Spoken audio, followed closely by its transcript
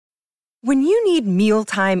When you need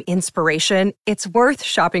mealtime inspiration, it's worth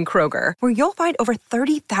shopping Kroger, where you'll find over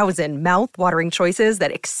 30,000 mouth-watering choices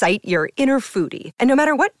that excite your inner foodie. And no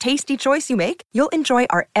matter what tasty choice you make, you'll enjoy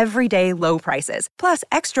our everyday low prices, plus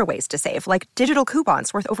extra ways to save, like digital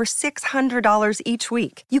coupons worth over $600 each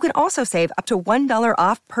week. You can also save up to $1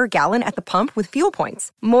 off per gallon at the pump with fuel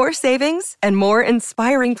points. More savings and more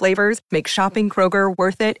inspiring flavors make shopping Kroger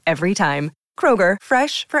worth it every time. Kroger,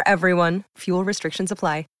 fresh for everyone. Fuel restrictions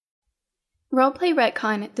apply. Roleplay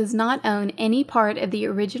Retcon does not own any part of the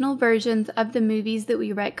original versions of the movies that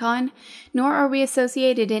we retcon, nor are we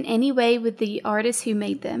associated in any way with the artists who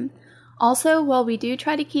made them. Also, while we do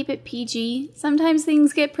try to keep it PG, sometimes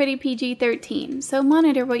things get pretty PG-13, so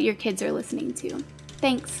monitor what your kids are listening to.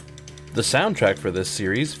 Thanks. The soundtrack for this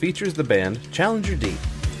series features the band Challenger Deep.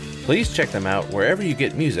 Please check them out wherever you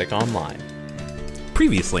get music online.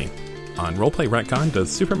 Previously on Roleplay Retcon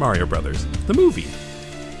does Super Mario Bros., the movie.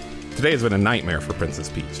 Today has been a nightmare for Princess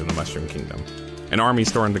Peach in the Mushroom Kingdom. An army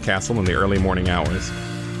stormed the castle in the early morning hours,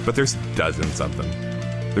 but there's dozens of them.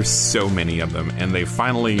 There's so many of them, and they've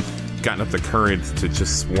finally gotten up the courage to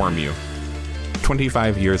just swarm you.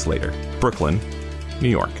 25 years later, Brooklyn, New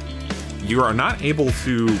York. You are not able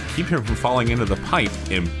to keep him from falling into the pipe,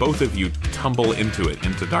 and both of you tumble into it,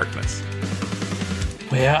 into darkness.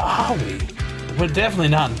 Where are we? We're definitely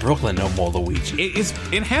not in Brooklyn no more, Luigi.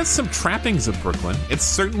 It has some trappings of Brooklyn. It's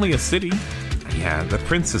certainly a city. Yeah, the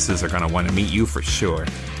princesses are going to want to meet you for sure.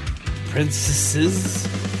 Princesses?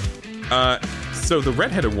 So the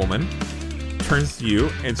redheaded woman turns to you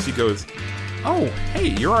and she goes, "Oh,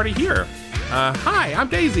 hey, you're already here. Hi, I'm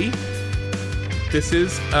Daisy. This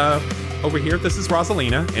is, over here, this is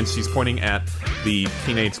Rosalina." And she's pointing at the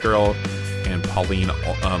teenage girl, and Pauline,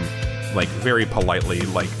 very politely,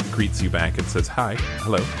 greets you back and says, "Hi,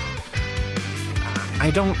 hello.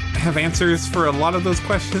 I don't have answers for a lot of those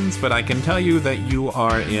questions, but I can tell you that you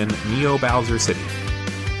are in Neo Bowser City.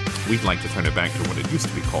 We'd like to turn it back to what it used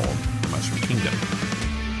to be called, the Mushroom Kingdom."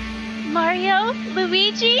 Mario?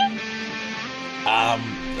 Luigi?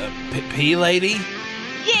 P-Lady?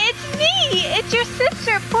 Yeah, it's me! It's your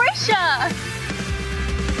sister, Portia!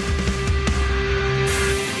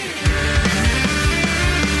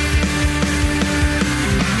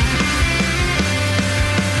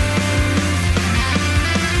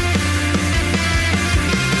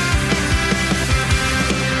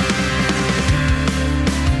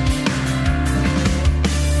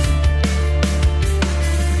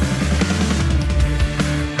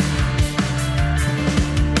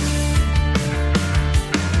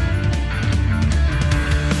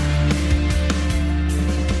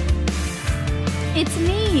 It's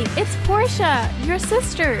me! It's Portia, your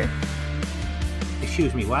sister!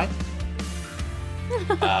 Excuse me, what?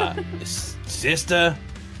 Sister?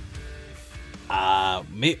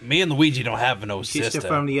 Me and Luigi don't have no sister. Sister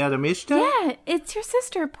from the other mister? Yeah, it's your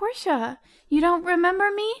sister, Portia. You don't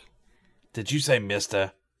remember me? Did you say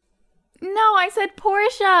mister? No, I said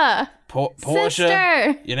Portia. Portia?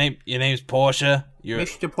 Sister. Your name's Portia?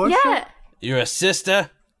 Mr. Portia? Yeah, You're a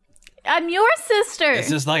sister? I'm your sister. Is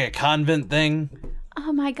this like a convent thing?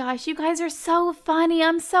 Oh my gosh, you guys are so funny.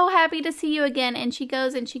 I'm so happy to see you again. And she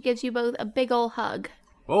goes and she gives you both a big ol' hug.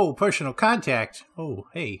 Oh, personal contact. Oh,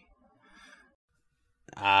 hey.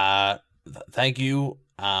 Thank you,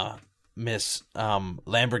 Miss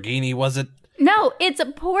Lamborghini, was it? No, it's a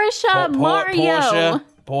Portia Mario.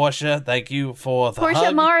 Portia, thank you for the Portia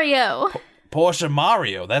hug. Mario. Portia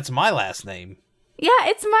Mario, that's my last name. Yeah,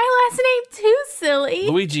 it's my last name too, silly.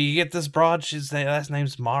 Luigi, you get this broad? She's last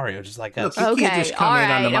name's Mario, just like us. Look, you can't just come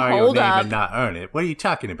in on the Mario hold name up. and not earn it. What are you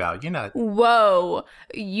talking about? You're not... Whoa,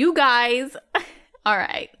 you guys. All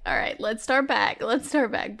right, let's start back.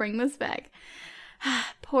 Bring this back.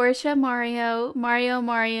 Portia Mario,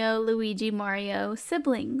 Mario, Luigi Mario,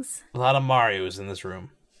 siblings. A lot of Marios in this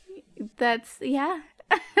room. That's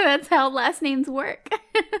how last names work.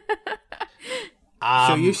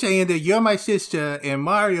 So you're saying that you're my sister and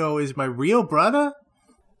Mario is my real brother?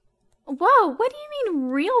 Whoa, what do you mean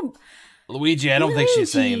real? Luigi, I don't think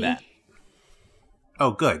she's saying that.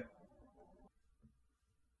 Oh, good.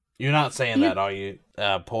 You're not saying that, are you,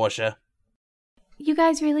 Portia? You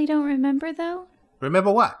guys really don't remember, though?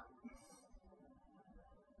 Remember what?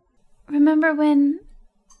 Remember when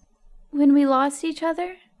we lost each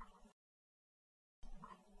other?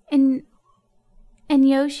 And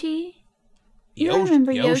Yoshi? You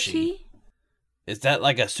remember Yoshi? Is that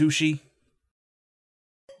like a sushi?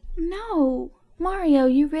 No. Mario,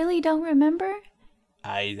 you really don't remember?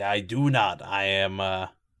 I do not. I am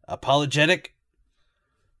apologetic.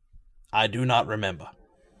 I do not remember.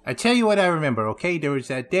 I tell you what I remember, okay? There was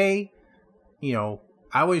that day,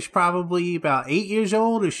 I was probably about 8 years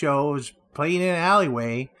old or so. I was playing in an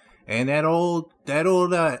alleyway, and that old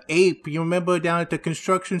ape, you remember down at the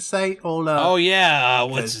construction site? Oh yeah,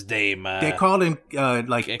 what's his name? They called him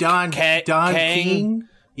Don Kang? King.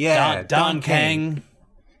 Yeah, Don Kang.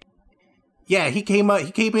 Yeah, he came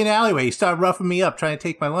in the alleyway. He started roughing me up, trying to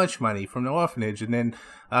take my lunch money from the orphanage, and then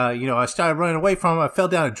I started running away from him. I fell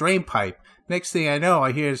down a drain pipe. Next thing I know,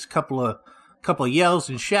 I hear a couple of yells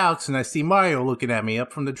and shouts, and I see Mario looking at me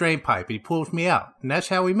up from the drain pipe. He pulls me out, and that's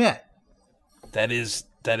how we met. That is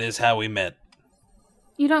how we met.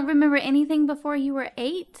 You don't remember anything before you were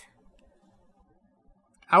 8?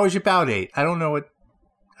 I was about 8. I don't know what.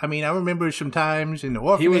 I mean, I remember some times in the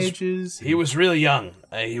orphanages. He was really young.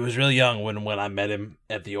 He was really young when I met him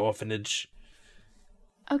at the orphanage.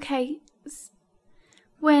 Okay.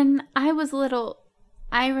 When I was little,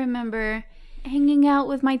 I remember hanging out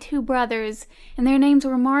with my 2 brothers, and their names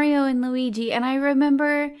were Mario and Luigi, and I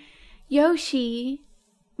remember Yoshi,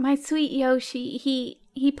 my sweet Yoshi,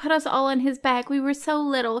 he put us all on his back. We were so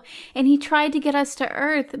little, and he tried to get us to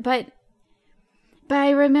Earth, but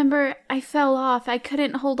I remember I fell off. I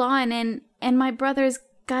couldn't hold on, and my brothers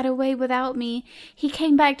got away without me. He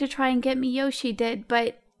came back to try and get me, Yoshi did,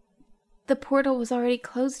 but the portal was already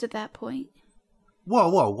closed at that point.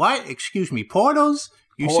 Whoa, what? Excuse me, portals?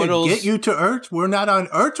 Portals. Said get you to Earth? We're not on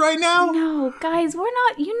Earth right now? No, guys,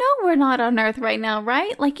 we're not on Earth right now,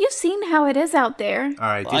 right? Like, you've seen how it is out there. All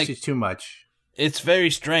right, this is too much. It's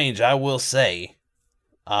very strange, I will say.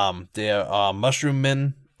 There are mushroom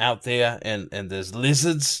men out there, and there's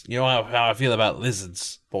lizards. You know how I feel about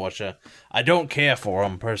lizards, Portia. I don't care for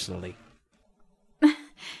them, personally.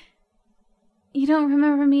 You don't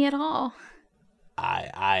remember me at all.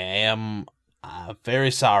 I am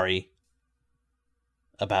very sorry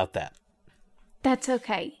about that. That's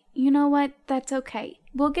okay. You know what? That's okay.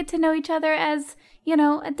 We'll get to know each other as,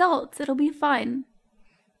 adults. It'll be fun.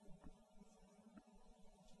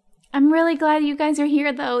 I'm really glad you guys are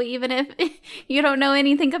here, though, even if you don't know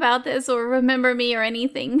anything about this or remember me or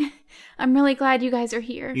anything. I'm really glad you guys are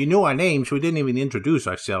here. You knew our names. We didn't even introduce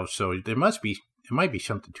ourselves, so there might be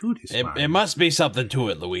something to this. It must be something to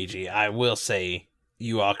it, Luigi. I will say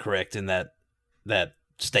you are correct in that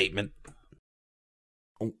statement.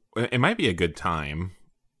 It might be a good time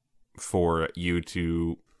for you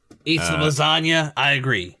to eat some lasagna. I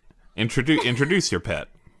agree. Introduce your pet.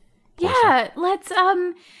 Yeah,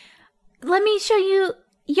 let me show you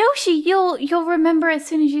Yoshi. You'll remember as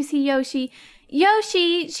soon as you see Yoshi.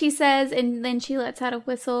 Yoshi, she says, and then she lets out a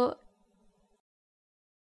whistle.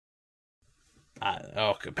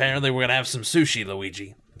 Apparently we're gonna have some sushi,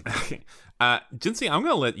 Luigi. Jinsey, I'm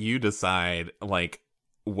gonna let you decide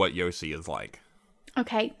what Yoshi is like.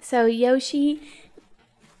 Okay, so Yoshi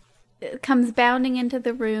comes bounding into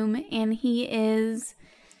the room, and he is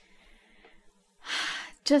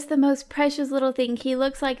just the most precious little thing. He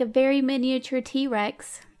looks like a very miniature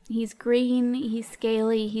T-Rex. He's green, he's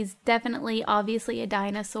scaly, he's definitely, obviously a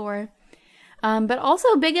dinosaur. But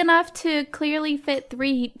also big enough to clearly fit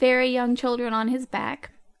 3 very young children on his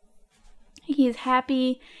back. He's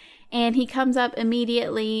happy, and he comes up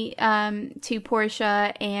immediately to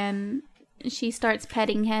Portia, and she starts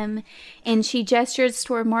petting him, and she gestures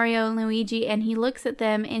toward Mario and Luigi, and he looks at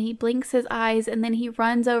them, and he blinks his eyes, and then he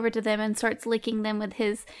runs over to them and starts licking them with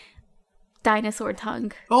his dinosaur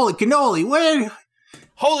tongue. Holy cannoli, where?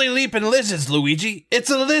 Holy leaping lizards, Luigi! It's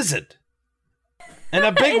a lizard! And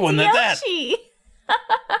a big one at that!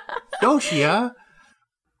 Yoshi, huh?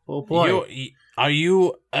 Oh boy. Are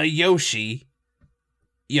you a Yoshi?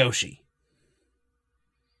 Yoshi.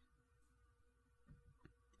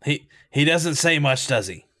 He doesn't say much, does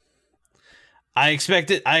he? I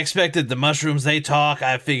expected the mushrooms, they talk.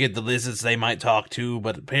 I figured the lizards, they might talk too,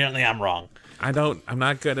 but apparently I'm wrong. I'm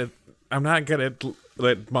not good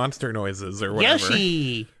at monster noises or whatever.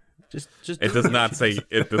 Yoshi. Just it does not say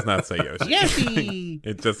Yoshi. Yoshi.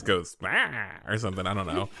 It just goes wah, or something. I don't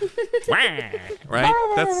know. Wah, right?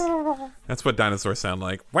 That's what dinosaurs sound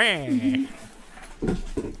like. Wah.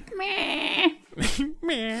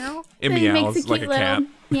 Meow. It meows like a cat.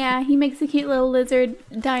 Yeah, he makes a cute little lizard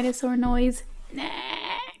dinosaur noise.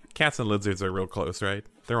 Cats and lizards are real close, right?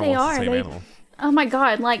 They're They almost are. the same animal. Oh my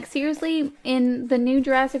god, seriously, in the new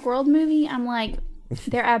Jurassic World movie, I'm like,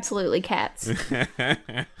 they're absolutely cats.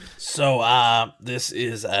 So, this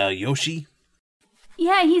is Yoshi?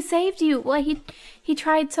 Yeah, he saved you. Well, he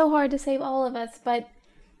tried so hard to save all of us, but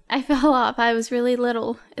I fell off. I was really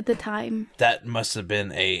little at the time. That must have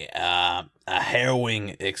been a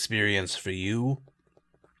harrowing experience for you.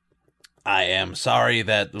 I am sorry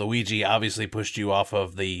that Luigi obviously pushed you off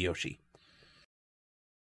of the Yoshi.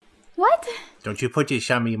 What? Don't you put this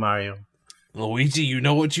on me, Mario. Luigi, you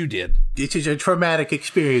know what you did. This is a traumatic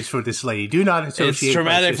experience for this lady. Do not associate. It's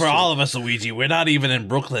traumatic for all of us, Luigi. We're not even in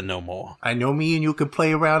Brooklyn no more. I know me and you can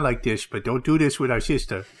play around like this, but don't do this with our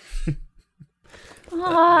sister.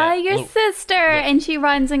 Aw, your sister! And she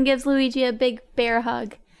runs and gives Luigi a big bear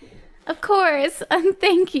hug. Of course.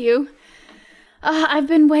 Thank you. I've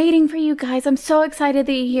been waiting for you guys. I'm so excited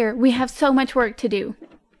that you're here. We have so much work to do.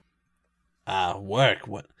 Work?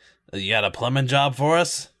 What? You got a plumbing job for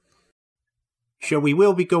us? So we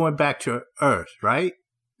will be going back to Earth, right?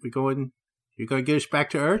 You're going to get us back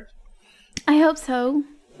to Earth? I hope so.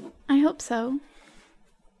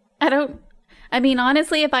 I mean,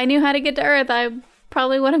 honestly, if I knew how to get to Earth, I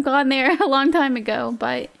probably would have gone there a long time ago,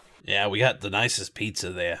 but... Yeah, we got the nicest pizza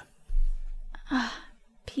there.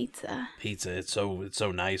 Pizza. It's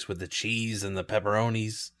so nice with the cheese and the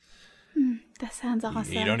pepperonis. That sounds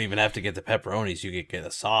awesome. You don't even have to get the pepperonis. You could get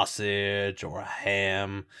a sausage or a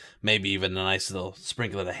ham, maybe even a nice little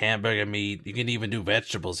sprinkling of hamburger meat. You can even do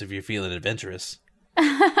vegetables if you're feeling adventurous.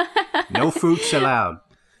 No fruits allowed.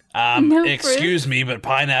 Excuse me, but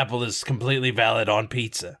pineapple is completely valid on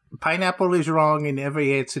pizza. Pineapple is wrong in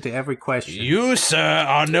every answer to every question. You, sir,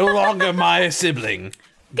 are no longer my sibling.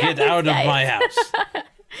 Get out of my house.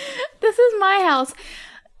 This is my house.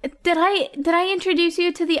 Did I introduce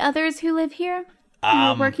you to the others who live here? Who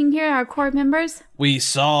are working here, our core members? We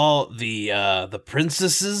saw the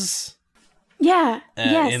princesses. Yeah.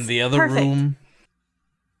 Yes. In the other room.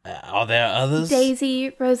 Are there others? Daisy,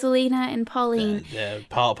 Rosalina, and Pauline.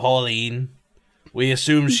 Pauline. We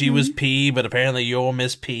assumed she was P, but apparently you're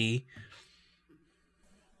Miss P.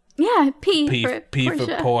 Yeah, P for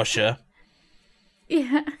Portia.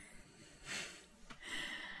 Yeah.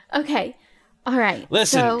 Okay. All right.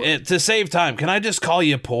 Listen, to save time, can I just call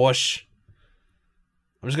you Porsche?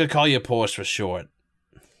 I'm just going to call you Porsche for short.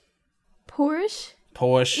 Porsche?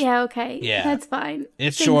 Yeah, okay. Yeah. That's fine.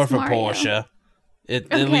 It's Thanks, short for Mario. Portia.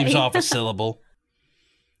 It leaves off a syllable.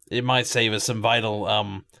 It might save us some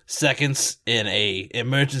vital seconds in a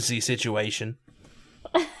emergency situation.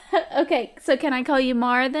 Okay, so can I call you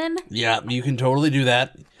Mar then? Yeah, you can totally do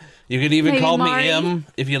that. You can even Maybe call Mari? me M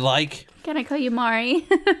if you like. Can I call you Mari?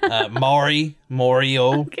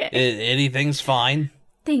 Mario. Okay. Anything's fine.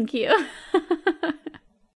 Thank you.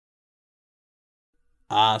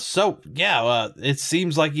 It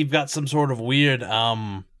seems like you've got some sort of weird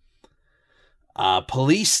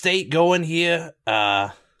police state going here.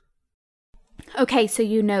 Okay, so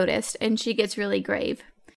you noticed, and she gets really grave.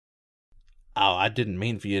 Oh, I didn't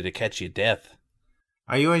mean for you to catch your death.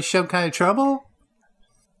 Are you in some kind of trouble?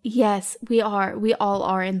 Yes, we are. We all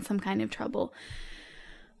are in some kind of trouble.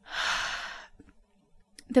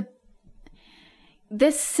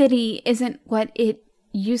 This city isn't what it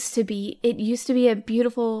used to be. It used to be a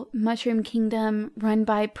beautiful mushroom kingdom run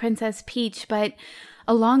by Princess Peach, but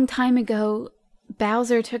a long time ago,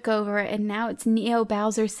 Bowser took over, and now it's Neo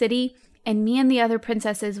Bowser City. And me and the other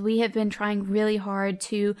princesses, we have been trying really hard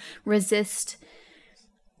to resist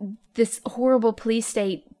this horrible police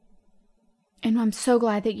state. And I'm so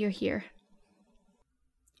glad that you're here.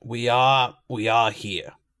 We are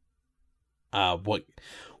here.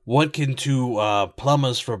 What can two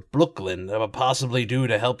plumbers for Brooklyn possibly do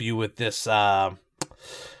to help you with this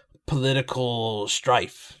political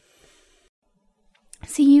strife?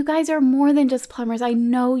 See, you guys are more than just plumbers. I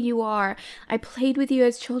know you are. I played with you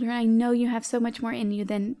as children. I know you have so much more in you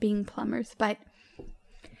than being plumbers, but...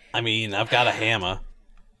 I mean, I've got a hammer.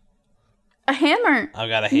 A hammer? I've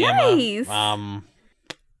got a hammer. Nice.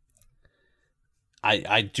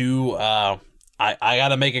 I do, I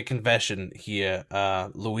gotta make a confession here,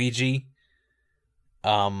 Luigi.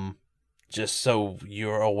 Just so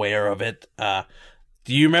you're aware of it.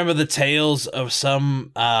 Do you remember the tales of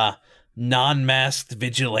some, non-masked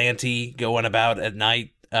vigilante going about at night,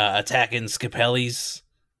 attacking Scapellis,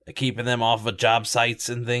 keeping them off of job sites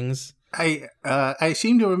and things? I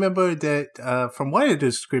seem to remember that from one of the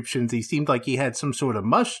descriptions, he seemed like he had some sort of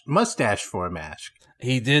mustache for a mask.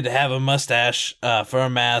 He did have a mustache for a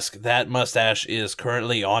mask. That mustache is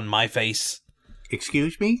currently on my face.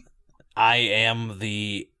 Excuse me? I am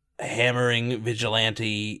the hammering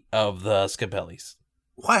vigilante of the Scapellis.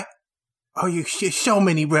 What? Oh, you so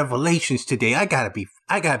many revelations today. I gotta be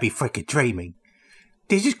freaking dreaming.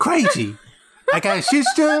 This is crazy. I got a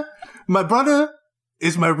sister. My brother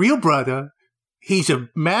is my real brother. He's a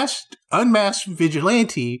unmasked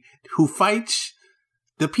vigilante who fights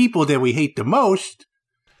the people that we hate the most.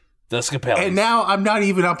 The Scapellis. And now I'm not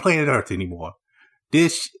even on planet Earth anymore.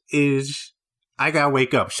 I gotta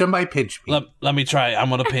wake up. Somebody pinch me. Let me try. I'm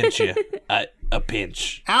gonna pinch you. A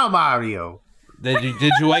pinch. Ow, Mario.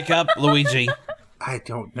 Did you wake up, Luigi? I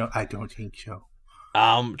don't know. I don't think so.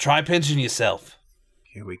 Try pinching yourself.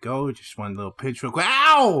 Here we go. Just one little pinch real quick.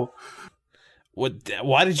 Ow!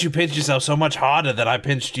 Why did you pinch yourself so much harder than I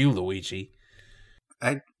pinched you, Luigi?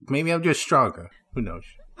 Maybe I'm just stronger. Who knows?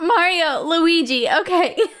 Mario, Luigi,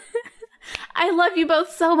 okay. I love you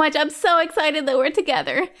both so much. I'm so excited that we're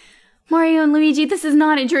together. Mario and Luigi, this is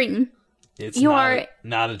not a dream. It's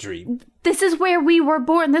not a dream. This is where we were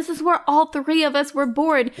born. This is where all three of us were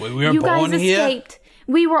born. We were born here? You guys escaped.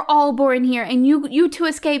 We were all born here, and you two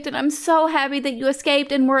escaped, and I'm so happy that you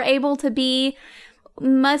escaped and were able to be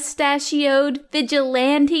mustachioed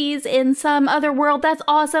vigilantes in some other world. That's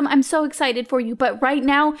awesome. I'm so excited for you. But right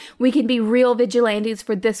now, we can be real vigilantes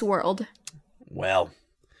for this world. Well,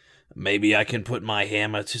 maybe I can put my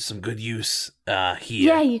hammer to some good use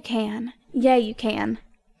here. Yeah, you can. Yeah, you can.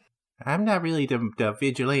 I'm not really the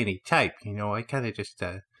vigilante type, you know. I kind of just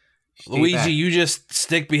stay Luigi, back. you just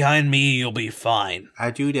stick behind me, you'll be fine. I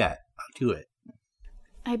do that. I'll do it.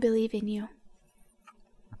 I believe in you.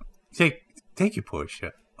 Thank you,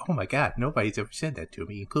 Portia. Oh my God, nobody's ever said that to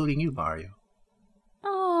me, including you, Mario.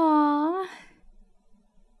 Aww.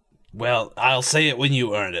 Well, I'll say it when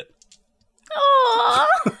you earn it. Aww.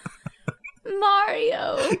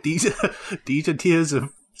 Mario. These are tears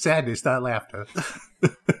of sadness, not laughter.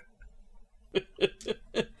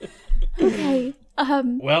 Okay.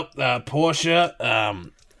 Well, Portia,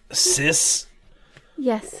 sis.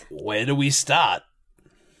 Yes. Where do we start?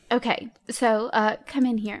 Okay. So, come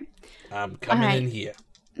in here. I'm coming in here.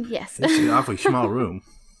 Yes. It's an awfully small room.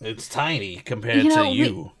 It's tiny compared to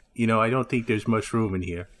you. You know, I don't think there's much room in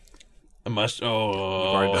here. Already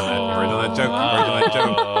Already done that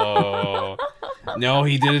joke. No,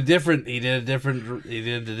 he did a different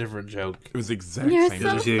joke. It was the exact You're same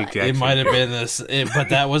so joke. It might have been this, but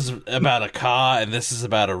that was about a car, and this is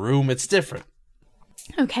about a room. It's different.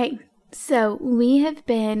 Okay. So, we have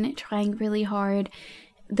been trying really hard,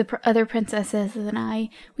 the other princesses and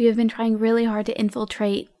we have been trying really hard to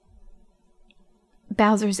infiltrate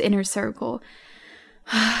Bowser's inner circle.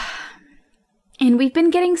 And we've been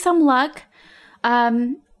getting some luck.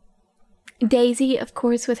 Daisy, of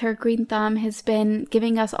course, with her green thumb, has been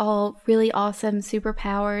giving us all really awesome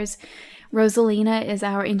superpowers. Rosalina is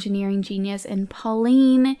our engineering genius, and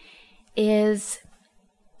Pauline is...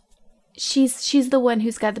 She's the one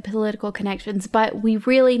who's got the political connections, but we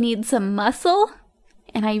really need some muscle,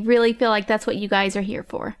 and I really feel like that's what you guys are here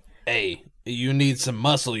for. Hey, you need some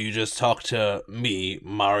muscle, you just talk to me,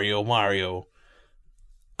 Mario,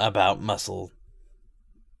 about muscle-ing.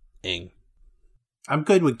 I'm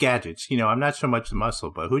good with gadgets. You know, I'm not so much the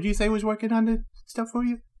muscle, but who do you say was working on the stuff for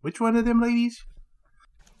you? Which one of them ladies?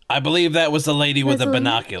 I believe that was the lady with the Rosalina?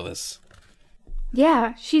 binoculars.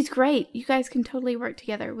 Yeah, she's great. You guys can totally work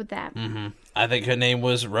together with that. Mm-hmm. I think her name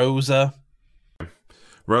was Rosa.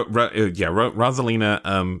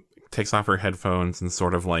 Rosalina takes off her headphones and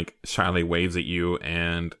sort of like shyly waves at you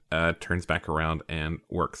and turns back around and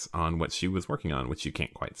works on what she was working on, which you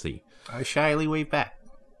can't quite see. I shyly wave back.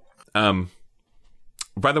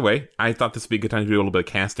 By the way, I thought this would be a good time to do a little bit of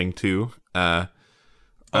casting too. Yeah?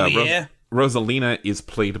 Rosalina is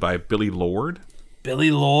played by Billy Lord.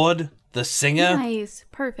 Billy Lord, the singer? Nice.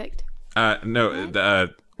 Perfect. Well,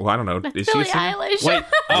 I don't know. That's Is she Billie a singer? Eilish. Wait,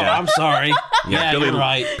 I'm sorry. Yeah, Billy, you're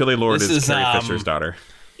right. Billy Lord This is Carrie is, Fisher's daughter.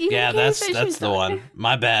 Even Yeah, Carrie that's Fisher's the daughter. one.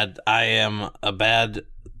 My bad. I am a bad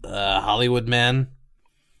Hollywood man.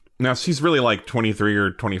 Now, she's really like 23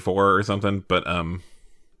 or 24 or something, but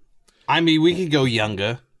I mean, we could go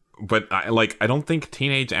younger. But I don't think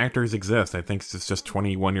teenage actors exist. I think it's just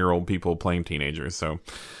 21-year-old people playing teenagers. So,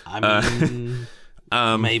 I mean,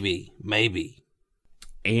 maybe.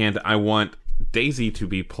 And I want Daisy to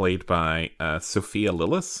be played by Sophia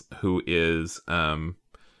Lillis, who is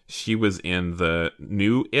she was in the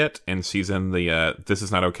new It, and she's in the This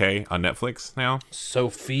Is Not Okay on Netflix now.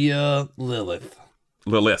 Sophia Lillis.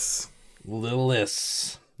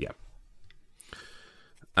 Yeah.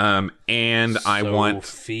 And I want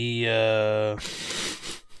Sophia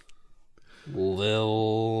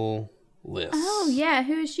Lillis. Oh, yeah.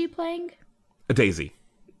 Who is she playing? Daisy.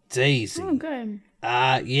 Daisy. Oh, good.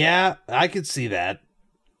 Yeah, I could see that.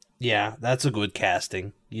 Yeah, that's a good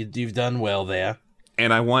casting. You've done well there.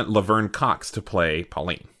 And I want Laverne Cox to play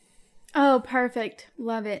Pauline. Oh, perfect.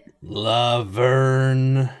 Love it.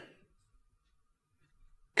 Laverne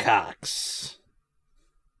Cox.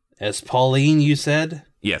 As Pauline, you said?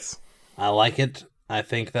 Yes. I like it. I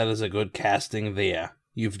think that is a good casting there.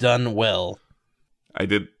 You've done well. I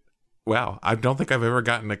did. Wow, I don't think I've ever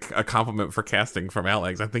gotten a compliment for casting from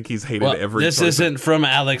Alex. I think he's hated every. This isn't from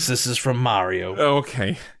Alex. This is from Mario.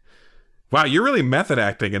 Okay. Wow, you're really method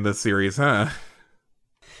acting in this series, huh?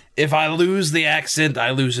 If I lose the accent,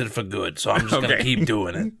 I lose it for good. So I'm just going to keep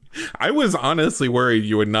doing it. I was honestly worried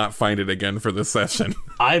you would not find it again for this session.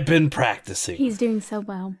 I've been practicing. He's doing so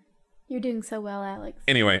well. You're doing so well, Alex.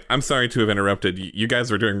 Anyway, I'm sorry to have interrupted. You guys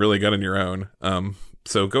were doing really good on your own.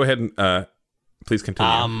 So go ahead and please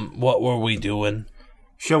continue. What were we doing?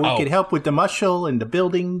 Sure, we could help with the muscle and the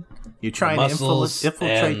building. You're trying to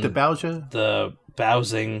infiltrate the Bowser. The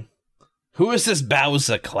Bowsing. Who is this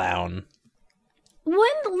Bowser clown? One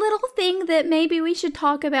little thing that maybe we should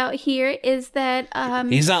talk about here is that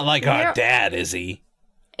he's not like our dad, is he?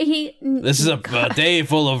 This is a day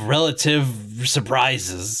full of relative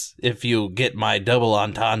surprises, if you get my double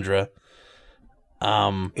entendre.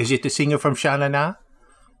 Is it the singer from Sha-Na-Na?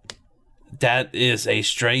 That is a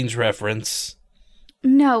strange reference.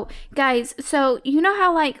 No, guys, so you know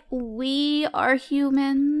how, like, we are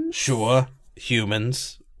humans? Sure,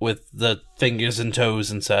 humans, with the fingers and toes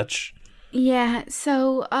and such. Yeah,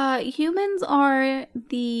 so humans are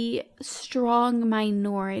the strong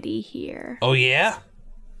minority here. Oh, yeah?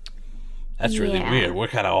 That's really weird. We're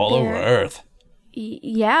kind of all over Earth.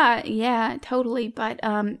 Yeah, totally. But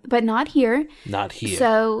not here. Not here.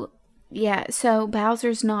 So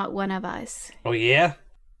Bowser's not one of us. Oh, yeah?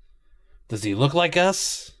 Does he look like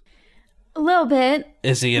us? A little bit.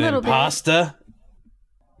 Is he an imposter?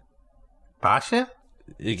 Pasha?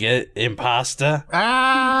 You get impasta?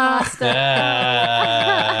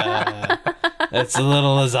 That's a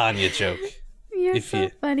little lasagna joke. You're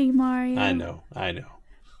funny, Mario. I know.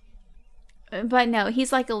 But no,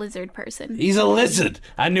 he's like a lizard person. He's a lizard.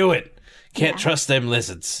 I knew it. Can't trust them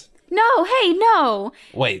lizards. No, hey, no.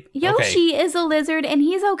 Wait. Yoshi is a lizard, and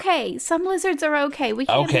he's okay. Some lizards are okay. We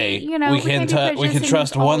can't we can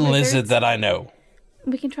trust one lizard that I know.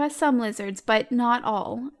 We can trust some lizards, but not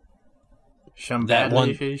all. Some bad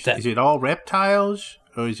lizards? Is it all reptiles,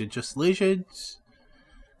 or is it just lizards?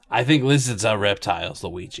 I think lizards are reptiles,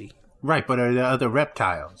 Luigi. Right, but are there other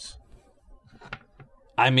reptiles?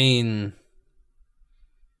 I mean,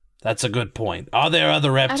 that's a good point. Are there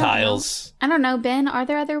other reptiles? I don't know, Ben. Are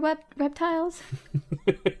there other reptiles?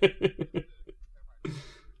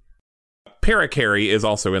 Parakarry is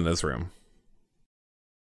also in this room.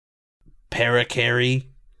 Parakarry?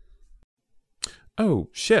 Oh,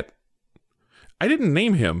 shit. I didn't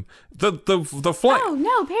name him. The flying. Oh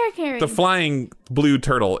no, Parakarry. The flying blue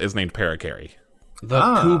turtle is named Parakarry. The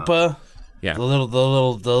Koopa. Yeah. The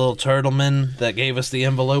little turtleman that gave us the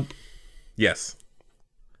envelope. Yes.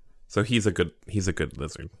 So he's a good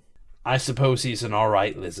lizard. I suppose he's an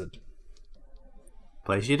alright lizard.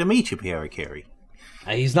 Pleasure to meet you, Parakarry.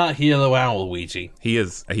 He's not here around, Luigi.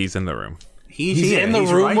 He's in the room. He's in the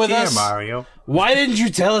room with us, Mario. Why didn't you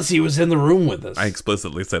tell us he was in the room with us? I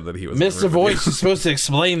explicitly said that he was. Mr. Voice is supposed to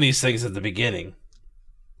explain these things at the beginning.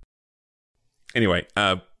 Anyway,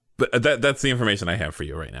 but that's the information I have for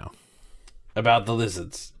you right now about the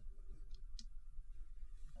lizards.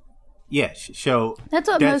 Yes, so that's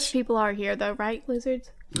what most people are here, though, right?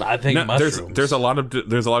 Lizards. I think mushrooms. There's a lot of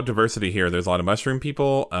diversity here. There's a lot of mushroom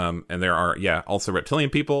people, and there are also reptilian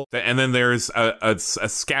people, and then there's a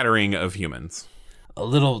scattering of humans. A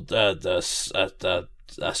little a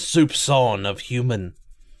soupçon of human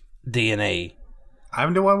DNA.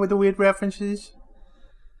 I'm the one with the weird references.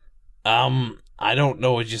 I don't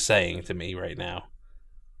know what you're saying to me right now.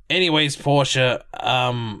 Anyways, Portia,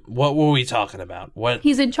 what were we talking about? What?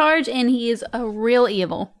 He's in charge, and he is a real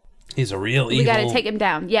evil. He's a real evil. We got to take him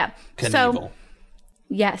down. Yeah. Knievel. So,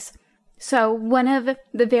 yes. So one of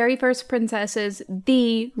the very first princesses,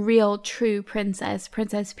 the real true princess,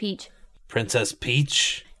 Princess Peach. Princess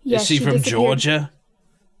Peach? Yes, is she from Georgia?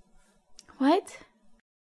 What?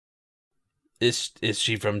 Is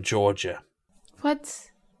she from Georgia?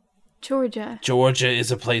 What's Georgia? Georgia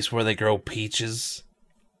is a place where they grow peaches.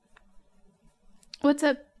 What's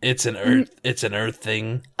up? It's an earth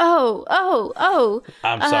thing. Oh.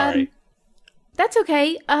 I'm sorry. That's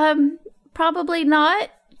okay. Probably not.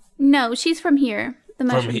 No, she's from here. The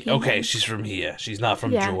Mushroom Kingdom. Okay, she's from here. She's not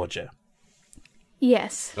from Georgia.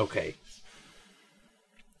 Yes. Okay.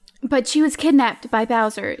 But she was kidnapped by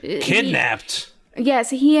Bowser. Kidnapped? Yes,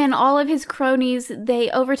 he and all of his cronies,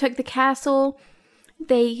 they overtook the castle.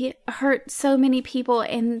 They hurt so many people,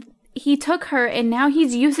 and he took her, and now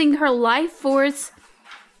he's using her life force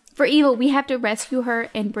for evil. We have to rescue her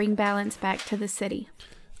and bring balance back to the city.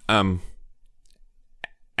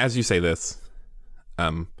 As you say this,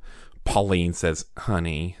 Pauline says,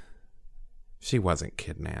 "Honey, she wasn't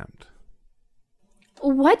kidnapped."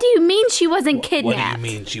 What do you mean she wasn't kidnapped? What do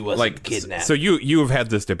you mean she wasn't kidnapped? So you have had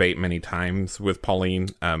this debate many times with Pauline.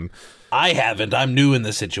 I haven't. I'm new in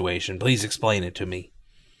the situation. Please explain it to me.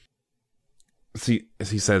 See,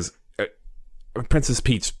 as he says, Princess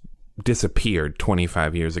Peach disappeared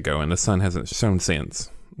 25 years ago, and the sun hasn't shone since.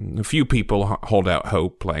 A few people hold out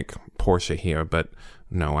hope, like Portia here, but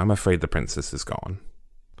no, I'm afraid the princess is gone.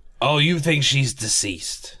 Oh, you think she's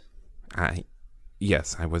deceased?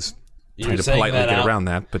 Yes, I was trying to politely get around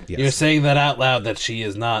that, but yes. You're saying that out loud, that she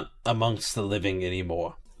is not amongst the living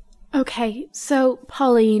anymore. Okay, so,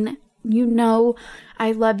 Pauline, you know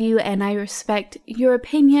I love you and I respect your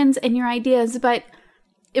opinions and your ideas, but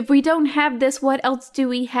if we don't have this, what else do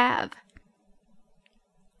we have?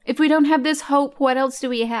 If we don't have this hope, what else do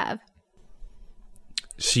we have?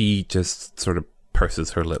 She just sort of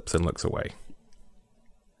purses her lips and looks away.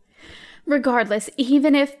 Regardless,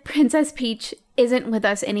 even if Princess Peach isn't with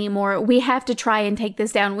us anymore, we have to try and take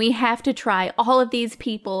this down. We have to try. All of these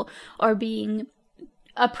people are being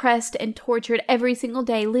oppressed and tortured every single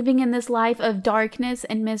day, living in this life of darkness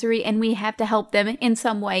and misery, and we have to help them in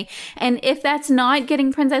some way. And if that's not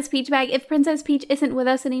getting Princess Peach back, if Princess Peach isn't with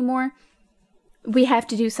us anymore, we have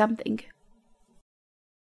to do something.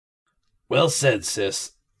 Well said,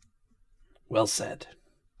 sis. Well said.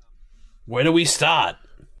 Where do we start?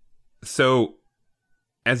 So,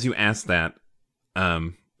 as you ask that,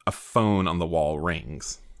 a phone on the wall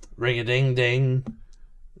rings. Ring-a-ding-ding.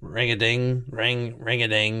 Ring-a-ding.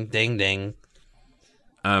 Ring-a-ding. Ding-ding.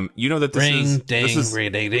 You know that this is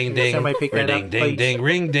ring-a-ding-ding-ding. Somebody pick that up, please. Ring-ding-ding.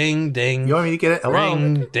 Ring-ding-ding. You want me to get it? Hello?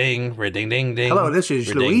 Ring-ding. Ring-ding-ding-ding. Hello, this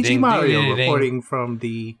is Luigi Mario reporting from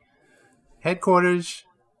the headquarters,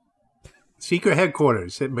 secret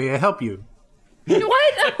headquarters. May I help you?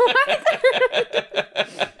 What?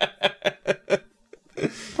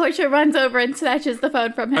 Portia runs over and snatches the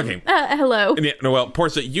phone from him. Okay. Hello. Yeah, no, well,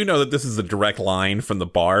 Portia, you know that this is a direct line from the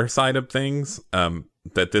bar side of things.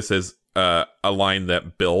 That this is a line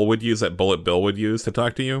that Bill would use, that Bullet Bill would use to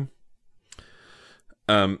talk to you.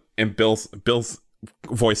 And Bill's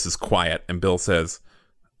voice is quiet, and Bill says,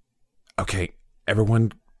 "Okay,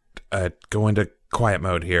 everyone, go into quiet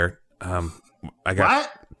mode here. I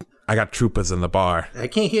got troopers in the bar." I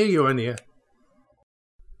can't hear you in here.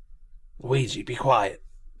 Luigi, be quiet.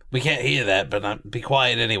 We can't hear that, but be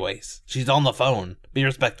quiet anyways. She's on the phone. Be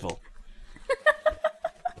respectful.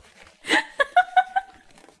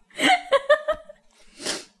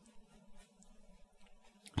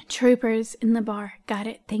 Troopers in the bar. Got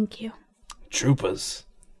it. Thank you. Troopers.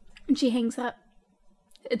 And she hangs up.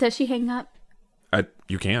 Does she hang up?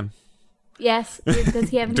 You can. Yes. Does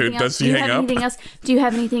he have anything else? Does she hang up? Do you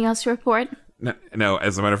have anything else to report? No,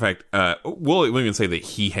 as a matter of fact, we'll even say that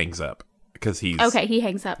he hangs up because he's... Okay, he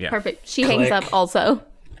hangs up. Yeah. Perfect. She Click. hangs up also.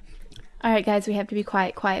 All right, guys, we have to be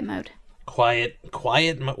quiet. Quiet mode. Quiet.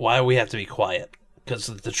 Why do we have to be quiet? Because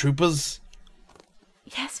of the troopers?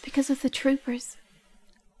 Yes, because of the troopers.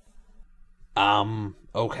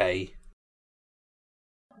 Okay.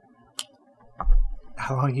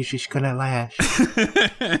 How long is this gonna last?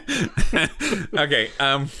 Okay,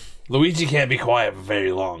 Luigi can't be quiet for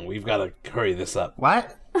very long. We've got to hurry this up.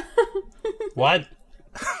 What? What?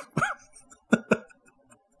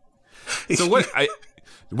 so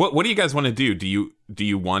what do you guys want to do? Do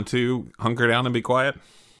you want to hunker down and be quiet?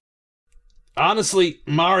 Honestly,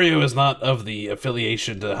 Mario is not of the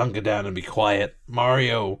affiliation to hunker down and be quiet.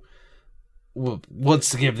 Mario wants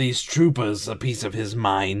to give these troopers a piece of his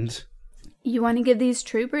mind. You want to give these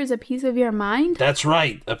troopers a piece of your mind? That's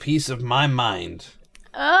right, a piece of my mind.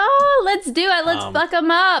 Oh, let's do it. Let's fuck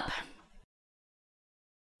them up.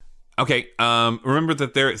 Okay, remember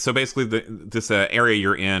that so basically this area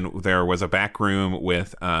you're in, there was a back room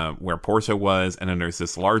with where Portia was, and then there's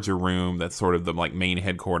this larger room that's sort of the like main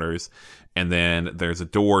headquarters, and then there's a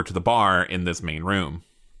door to the bar in this main room.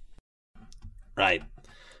 Right.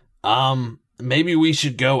 Maybe we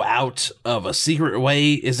should go out of a secret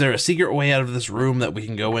way. Is there a secret way out of this room that we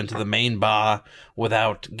can go into the main bar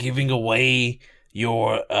without giving away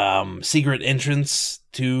your secret entrance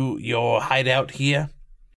to your hideout here?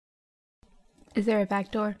 Is there a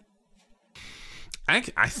back door? I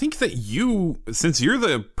think that since you're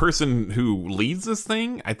the person who leads this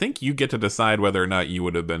thing, I think you get to decide whether or not you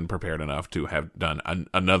would have been prepared enough to have done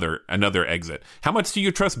another exit. How much do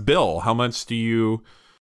you trust Bill? How much do you...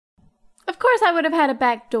 Of course I would have had a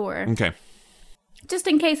back door. Okay. Just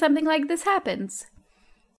in case something like this happens.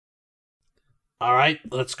 All right,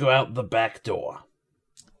 let's go out the back door.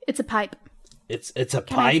 It's a pipe. It's a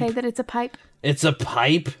Can pipe? I say that it's a pipe? It's a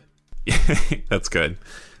pipe? That's good.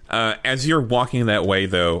 As you're walking that way,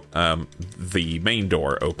 though, the main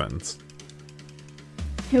door opens.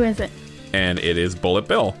 Who is it? And it is Bullet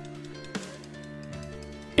Bill.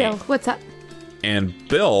 Bill, what's up? And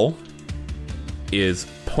Bill is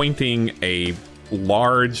pointing a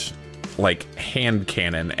large, like, hand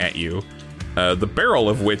cannon at you, the barrel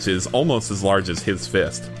of which is almost as large as his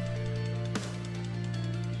fist.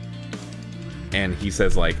 And he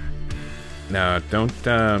says, like, no, don't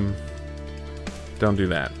do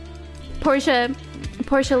that. Portia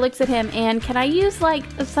looks at him, and can I use, like,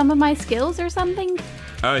 some of my skills or something?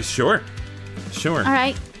 Sure. All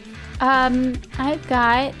right. I've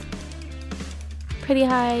got pretty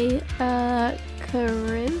high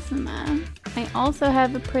charisma. I also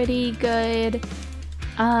have a pretty good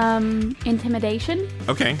intimidation.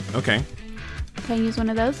 Okay. Can I use one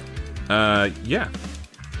of those? Yeah.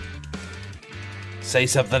 Say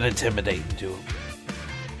something intimidating to him.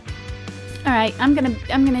 All right, I'm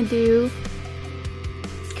gonna do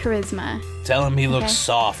charisma. Tell him he looks Okay.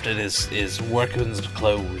 soft in his workman's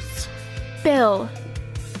clothes. Bill,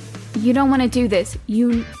 you don't want to do this.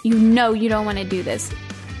 You know you don't want to do this.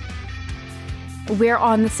 We're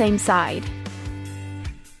on the same side.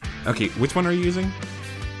 Okay, which one are you using?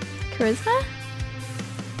 Charisma?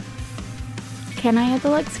 Can I add the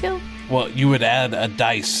luck skill? Well, you would add a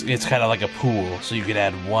dice. It's kind of like a pool, so you could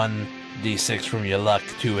add 1d6 from your luck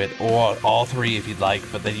to it, or all 3 if you'd like.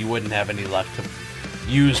 But then you wouldn't have any luck to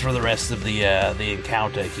use for the rest of the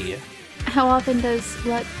encounter here. How often does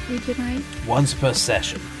luck regenerate? Once per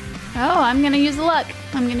session. Oh, I'm gonna use the luck.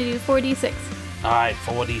 I'm gonna do 4d6. All right,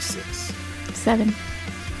 4d6. 7.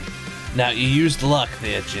 Now you used luck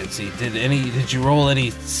there, Jincy. Did you roll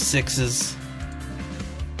any 6s?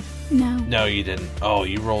 No. No, you didn't. Oh,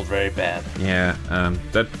 you rolled very bad. Yeah,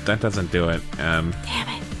 that doesn't do it. Damn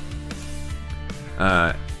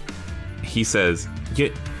it. He says,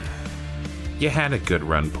 You had a good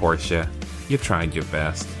run, Portia. You tried your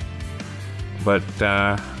best. But,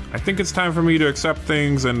 I think it's time for me to accept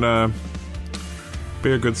things and,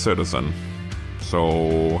 be a good citizen.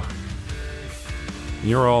 So,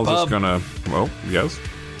 you're all just gonna... Well, yes?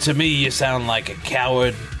 To me, you sound like a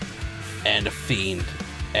coward and a fiend.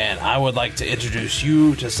 And I would like to introduce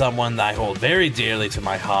you to someone that I hold very dearly to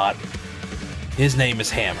my heart. His name is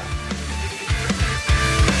Hammer.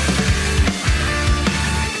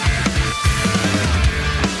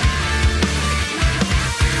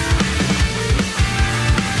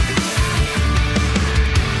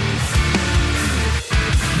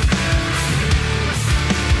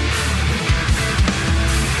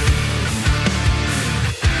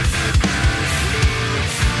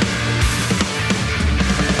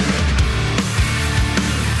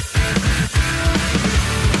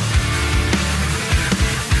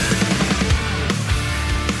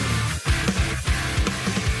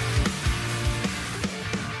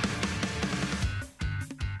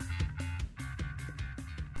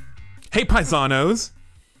 Hey, paisanos!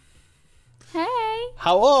 Hey.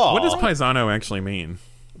 Hello. What does paisano actually mean?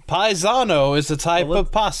 Paisano is a type Well,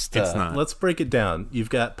 of pasta. It's not. Let's break it down. You've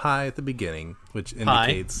got pie at the beginning, which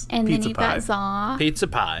indicates And pizza then you've pie. got za, Pizza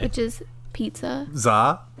pie. which is pizza.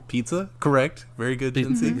 Za, pizza, correct. Very good,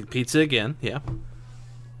 Jincy. Pizza again, yeah.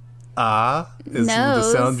 Ah is the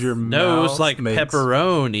Nose. sound your Nose mouth like makes.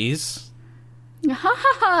 pepperonis. Ha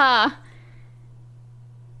ha ha!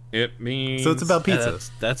 It means... So it's about pizza.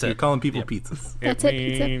 That's You're it. calling people Yep. pizzas. That's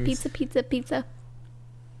it. Pizza.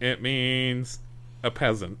 It means a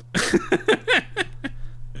peasant.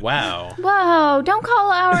 Wow. Whoa! Don't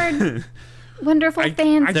call our wonderful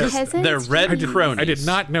fans I just- peasants. They're red cronies. I did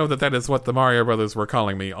not know that is what the Mario Brothers were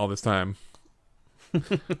calling me all this time. I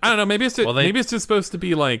don't know. Maybe it's just, Well, maybe it's just supposed to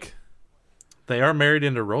be like, They are married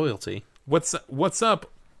into royalty. what's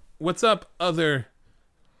up, other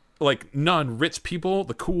like non-rich people,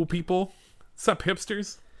 the cool people. What's up,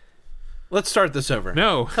 hipsters? Let's start this over.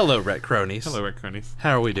 No. Hello, red cronies. Hello, Red Cronies.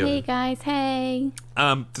 How are we doing? Hey guys, hey.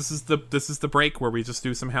 This is the break where we just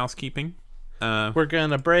do some housekeeping. We're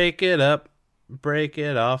gonna break it up, break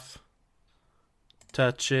it off,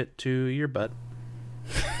 touch it to your butt.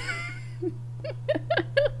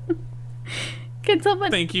 Can someone?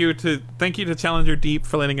 Thank you to Challenger Deep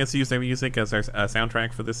for letting us use their music as our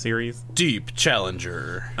soundtrack for this series. Deep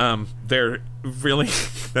Challenger. They're really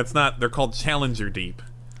they're called Challenger Deep.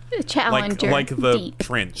 Challenger. Like the deep.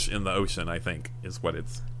 trench in the ocean, I think, is what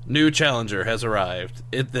it's. New Challenger has arrived.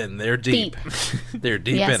 Then they're deep. They're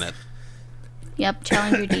deep Yes. in it. Yep,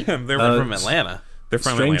 Challenger deep. They're They're from Atlanta. They're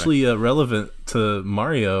from Atlanta. Strangely relevant to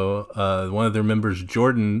Mario, one of their members,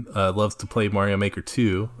 Jordan, loves to play Mario Maker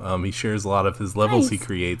 2. He shares a lot of his levels he Nice.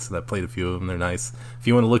 creates, and I've played a few of them. They're nice. If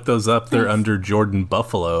you want to look those up, they're Nice. under Jordan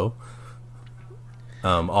Buffalo.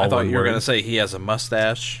 All I thought one you were word. going to say he has a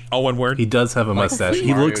mustache. All one word. He does have a mustache. He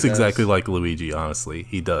Mario looks does. exactly like Luigi, honestly.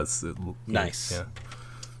 He does. Nice. Yeah.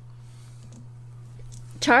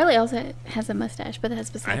 Charlie also has a mustache, but that's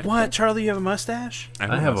beside What? Charlie, you have a mustache?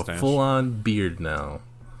 I have mustache. a full-on beard now.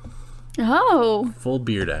 Oh. Full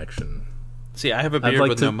beard action. See, I have a beard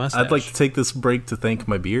with no mustache. I'd like to take this break to thank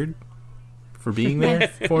my beard for being there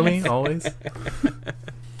for me, always.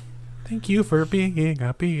 Thank you for being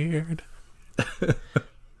a beard.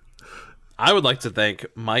 I would like to thank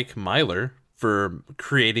Mike Myler for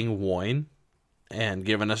creating Woin and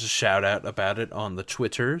giving us a shout out about it on the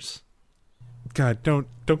Twitters. God, don't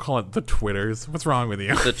call it the Twitters. What's wrong with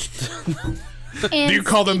you? And Do you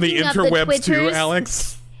call them the speaking of interwebs too, Twitters,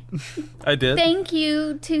 Alex? I did. Thank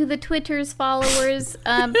you to the Twitter's followers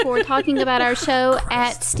for talking about our show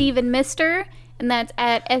at Stephen Mister, and that's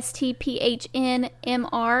at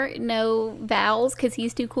STPHNMR, no vowels, because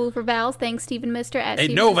he's too cool for vowels. Thanks, Stephen Mister. At Hey,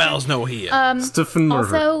 Stephen no Mister. vowels, no here. Stephen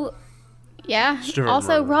Murder. Also, yeah. Stephen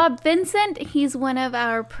Also, Murder. Rob Vincent, he's one of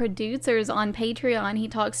our producers on Patreon. He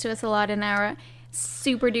talks to us a lot in our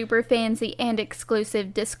super duper fancy and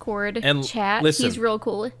exclusive Discord And chat. listen, He's real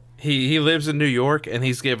cool. He lives in New York, and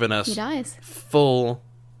he's given us He does. full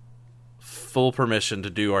permission to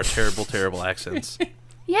do our terrible accents.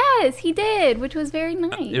 Yes, he did, which was very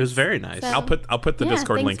nice. It was very nice. So- I'll put the Yeah,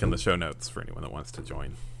 Discord thanks link in for- the show notes for anyone that wants to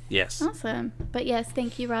join. Yes. Awesome. But yes,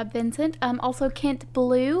 thank you, Rob Vincent. Also, Kent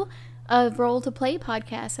Blue of Roll to Play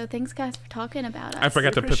podcast. So thanks, guys, for talking about us. I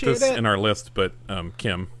forgot to put appreciate this it. in our list, but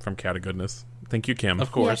Kim from Cat of Goodness. Thank you, Kim.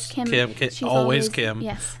 Of course. Yes, Kim, she's always Kim.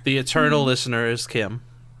 Yes. The eternal listener is Kim.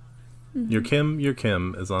 Your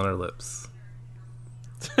Kim is on our lips.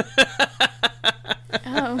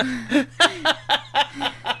 Oh.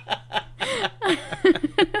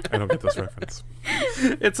 I don't get this reference.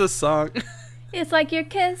 It's a song. It's like your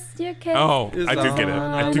kiss. Oh, Is I do get it.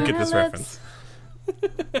 on I do get our this lips.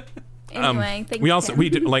 reference. Anyway, thank We you, also Kim. we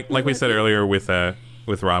do, like we said earlier with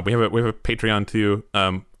Rob. We have a Patreon too.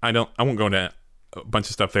 I won't go into a bunch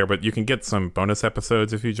of stuff there, but you can get some bonus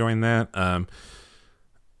episodes if you join that.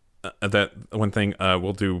 That one thing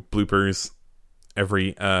we'll do bloopers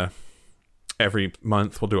every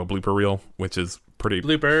month. We'll do a blooper reel, which is pretty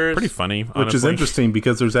funny, Which is honestly. interesting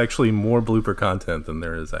because there's actually more blooper content than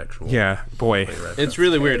there is actual. Yeah, boy. It's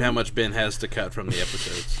really weird how much Ben has to cut from the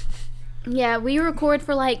episodes. Yeah, we record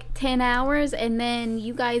for like 10 hours, and then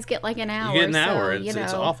you guys get like an hour. You get an so, hour. you It's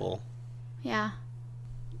know. awful. Yeah,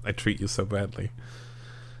 I treat you so badly.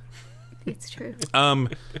 it's true.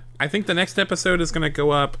 I think the next episode is going to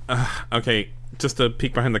go up. Okay, just a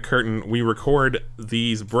peek behind the curtain. We record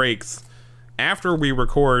these breaks after we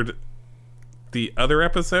record the other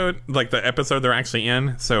episode, like the episode they're actually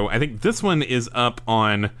in. So I think this one is up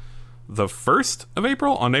on the 1st of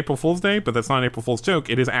April, on April Fool's Day, but that's not an April Fool's joke.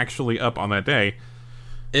 It is actually up on that day.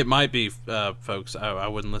 It might be, folks. I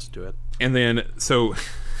wouldn't listen to it. And then, so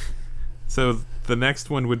the next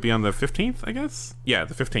one would be on the 15th, I guess? Yeah,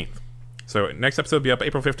 the 15th. So next episode will be up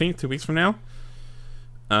April 15th, 2 weeks from now.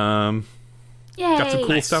 Yay! Got some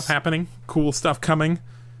cool stuff happening. Cool stuff coming.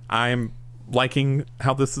 I'm liking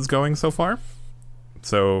how this is going so far.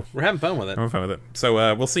 So We're having fun with it. I'm fine with it.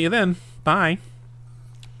 So we'll see you then. Bye.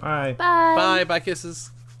 Bye. Bye. Bye. Bye, kisses.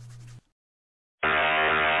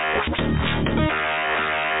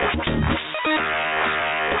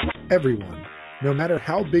 Everyone, no matter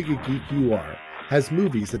how big a geek you are, has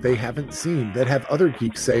movies that they haven't seen that have other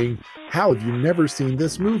geeks saying, "How have you never seen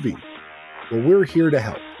this movie?" Well, we're here to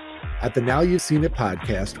help. At the Now You've Seen It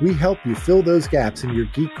podcast, we help you fill those gaps in your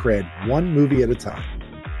geek cred one movie at a time.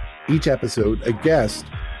 Each episode, a guest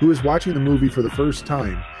who is watching the movie for the first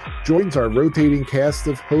time joins our rotating cast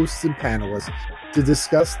of hosts and panelists to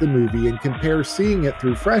discuss the movie and compare seeing it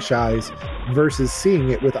through fresh eyes versus seeing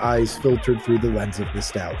it with eyes filtered through the lens of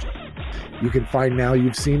nostalgia. You can find Now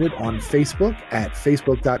You've Seen It on Facebook at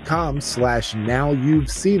facebook.com/Now You've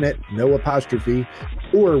Seen It, no apostrophe,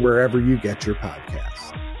 or wherever you get your podcasts.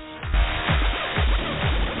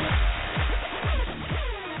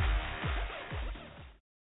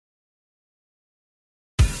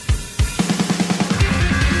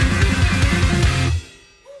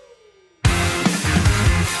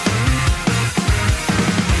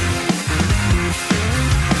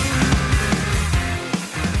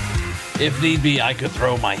 If need be, I could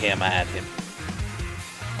throw my hammer at him.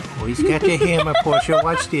 Oh, he's got the hammer, Portia.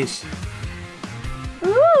 Watch this.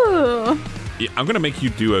 Ooh. Yeah, I'm gonna make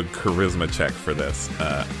you do a charisma check for this,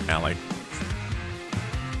 Allie,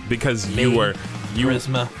 because you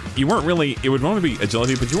Charisma. you weren't really. It would normally be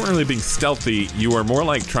agility, but you weren't really being stealthy. You were more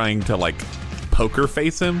like trying to like poker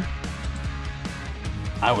face him.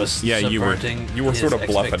 I was Yeah, you were subverting sort his of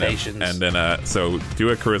bluffing him, expectations. and then so do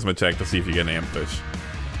a charisma check to see if you get an ambush.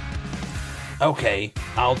 Okay,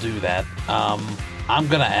 I'll do that. I'm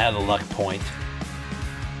gonna add a luck point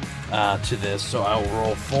to this, so I'll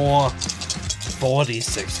roll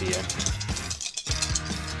 4d6 here.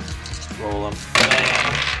 Roll them.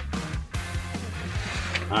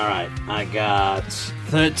 All right, I got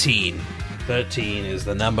 13. 13 is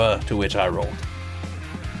the number to which I rolled.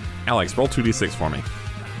 Alex, roll 2d6 for me.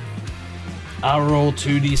 I'll roll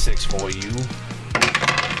 2d6 for you.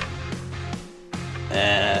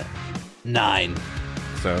 9.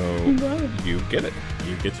 So you get it.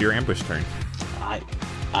 You get your ambush turn.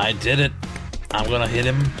 I did it. I'm gonna hit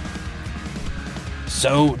him.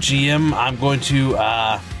 So, GM, I'm going to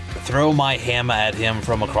throw my hammer at him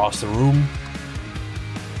from across the room.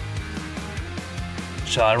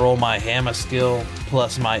 Shall I roll my hammer skill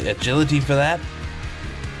plus my agility for that?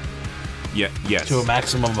 Yeah. Yes. To a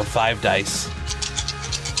maximum of 5 dice.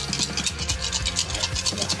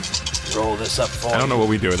 Roll this up for I don't know what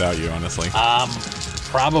we do without you, honestly.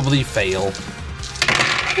 Probably fail.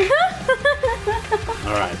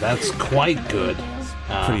 Alright, that's quite good.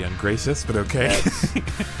 Pretty ungracious, but okay.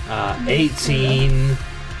 18,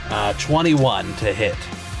 21 to hit.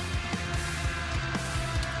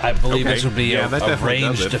 I believe Okay. this would be Yeah, a that definitely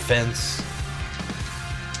does ranged it. defense.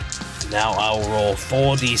 Now I'll roll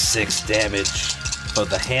 4d6 damage for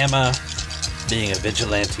the hammer, being a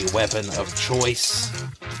vigilante weapon of choice.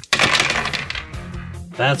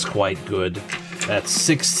 That's quite good. That's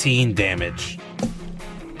 16 damage.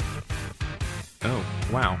 Oh,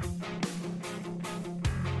 wow.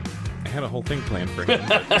 I had a whole thing planned for him.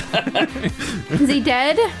 Is he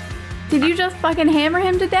dead? Did you just fucking hammer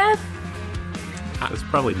him to death? It's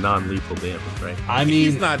probably non-lethal damage, right? I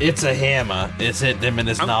mean, He's not- it's a hammer. It's hit him in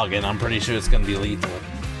his noggin. I'm pretty sure it's going to be lethal.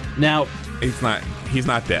 Now, He's not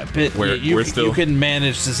dead. but We're still. you can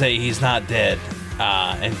manage to say he's not dead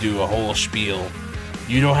and do a whole spiel.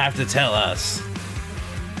 You don't have to tell us.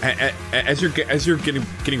 As you're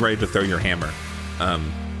getting ready to throw your hammer,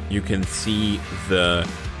 you can see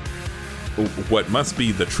what must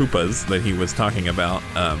be the troopas that he was talking about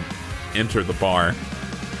enter the bar.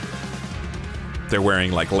 They're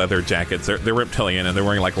wearing like leather jackets. They're reptilian, and they're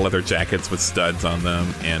wearing like leather jackets with studs on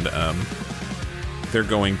them, and they're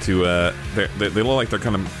going to they look like they're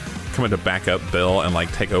kind of coming to back up Bill and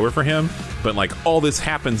like take over for him. But like all this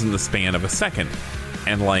happens in the span of a second,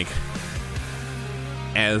 and like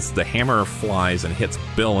as the hammer flies and hits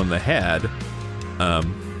Bill in the head,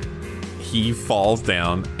 he falls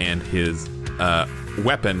down, and his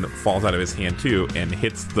weapon falls out of his hand too and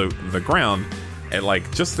hits the ground at like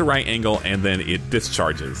just the right angle, and then it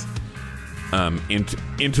discharges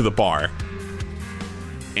into the bar,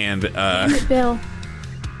 and Damn it, Bill.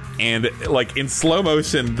 and like in slow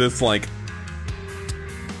motion, this like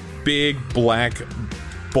big black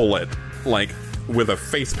bullet, like with a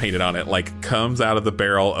face painted on it, like comes out of the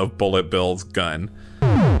barrel of Bullet Bill's gun,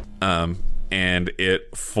 and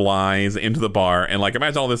it flies into the bar, and like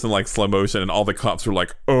imagine all this in like slow motion, and all the cops are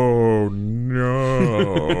like, oh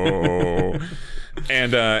no.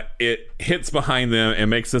 And it hits behind them and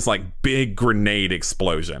makes this like big grenade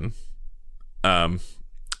explosion.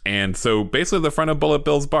 And so basically the front of Bullet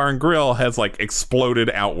Bill's bar and grill has like exploded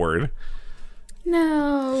outward.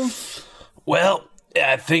 No. Well,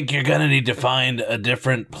 I think you're gonna need to find a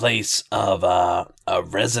different place of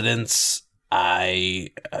residence. I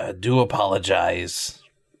do apologize.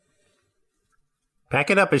 Pack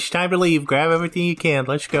it up. It's time to leave. Grab everything you can.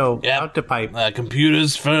 Let's go. Yep. Out the pipe.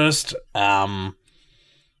 Computers first. Yeah,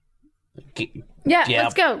 Yep.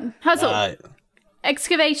 let's go. Hustle.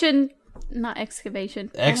 Excavation. Not excavation.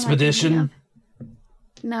 What am I Expedition. thinking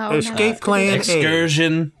of? No. Escape plan A.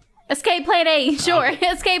 Excursion. Escape plan A. Sure.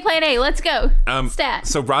 Escape plan A. Let's go. Stat.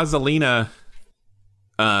 So Rosalina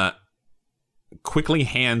quickly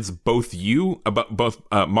hands both you, both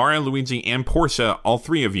Mara, Luigi, and Portia, all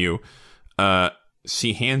three of you,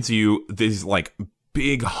 she hands you these like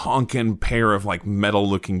big honking pair of like metal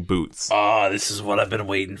looking boots. Oh, this is what I've been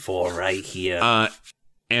waiting for right here.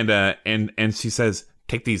 And she says,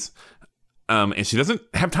 take these. And she doesn't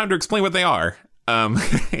have time to explain what they are.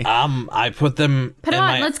 I put them. Put them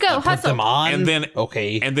on. Let's go. Put Hustle. them on. And then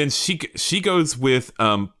okay. And then she goes with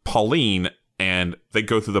Pauline, and they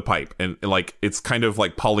go through the pipe, and like it's kind of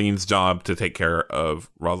like Pauline's job to take care of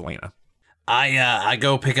Rosalina. I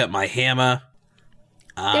go pick up my hammer.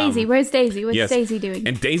 Daisy, where's Daisy? What's Yes. Daisy doing?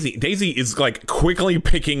 And Daisy is like quickly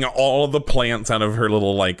picking all of the plants out of her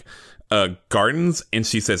little like gardens, and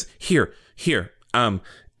she says, "Here,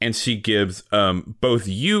 and she gives both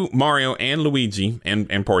you, Mario, and Luigi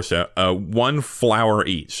and Portia one flower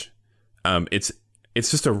each. It's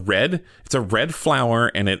just a red flower,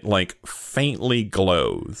 and it like faintly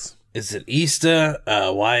glows. Is it Easter?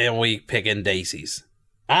 Why are we picking daisies?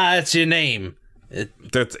 It's your name.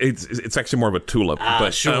 It's actually more of a tulip.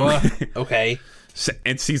 But sure. Okay.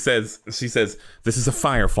 And she says, this is a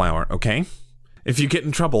fire flower, okay? If you get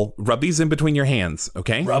in trouble, rub these in between your hands,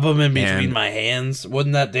 okay? Rub them in between my hands?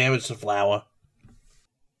 Wouldn't that damage the flower?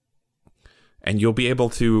 And you'll be able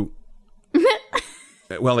to...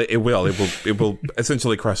 Well, it will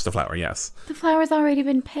essentially crush the flower, yes. The flower's already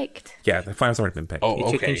been picked. Yeah, the flower's already been picked.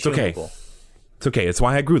 Oh, okay. It's okay. It's okay. It's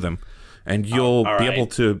why I grew them. And you'll be able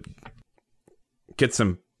to get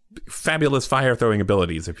some fabulous fire throwing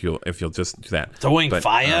abilities if you'll just do that. Throwing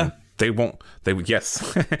fire?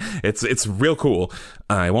 Yes. It's real cool.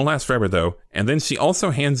 It won't last forever though. And then she also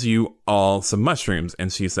hands you all some mushrooms,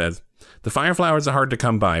 and she says, the fire flowers are hard to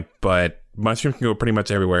come by, but mushrooms can go pretty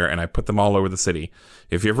much everywhere, and I put them all over the city.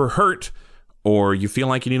 If you're ever hurt or you feel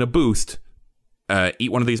like you need a boost,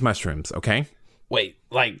 eat one of these mushrooms, okay? Wait,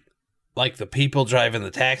 like the people driving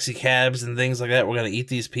the taxi cabs and things like that, we're going to eat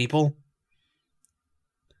these people?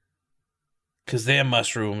 Because they're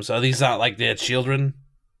mushrooms. Are these not like their children?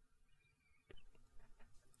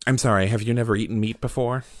 I'm sorry, have you never eaten meat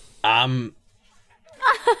before?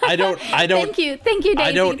 I don't. Thank you, Daisy.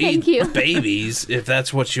 I don't Thank eat you. babies, if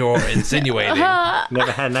that's what you're insinuating.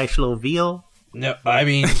 Never had a nice little veal? No, I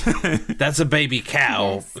mean, that's a baby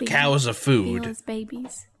cow. Yes, Cows are food. Veal is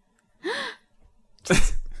babies.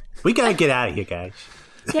 We gotta get out of here, guys.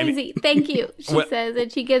 Daisy, thank you, she says,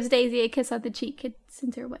 and she gives Daisy a kiss on the cheek and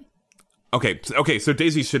sends her away. Okay, so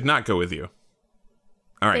Daisy should not go with you.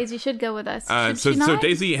 All right. Daisy should go with us. So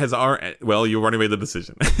Daisy has you already made the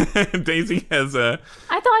decision. Daisy has I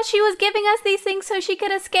thought she was giving us these things so she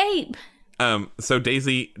could escape. So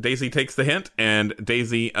Daisy takes the hint, and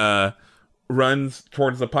Daisy runs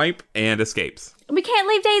towards the pipe and escapes. We can't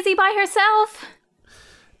leave Daisy by herself.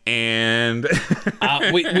 And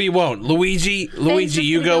we won't. Luigi,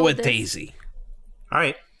 you go with Daisy. All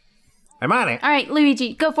right. I'm on it. All right,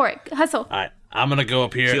 Luigi, go for it. Hustle. All right. I'm going to go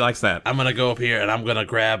up here. She likes that. I'm going to go up here, and I'm going to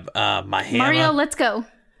grab my hammer. Mario, let's go.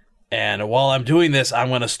 And while I'm doing this, I'm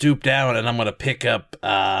going to stoop down, and I'm going to pick up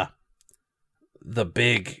the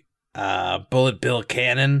big bullet bill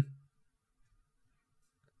cannon.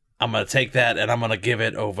 I'm going to take that, and I'm going to give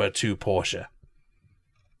it over to Portia.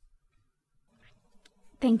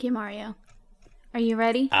 Thank you, Mario. Are you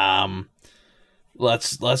ready?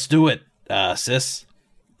 Let's do it, sis.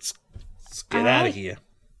 Let's get out of here.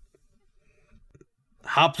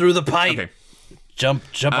 Hop through the pipe. Okay. Jump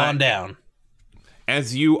on down.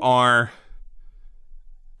 As you are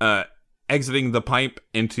exiting the pipe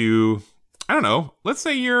into, I don't know, let's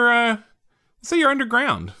say you're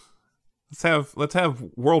underground. Let's have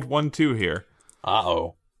World 1-2 here.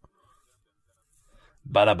 Uh-oh.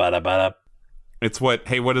 Bada. It's what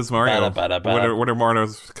is Mario? What are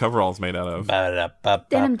Mario's coveralls made out of?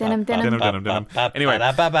 Denim. Anyway,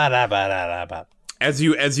 as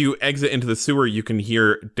you exit into the sewer, you can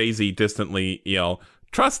hear Daisy distantly yell,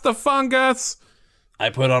 "Trust the fungus!" I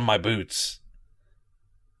put on my boots.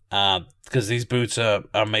 Because these boots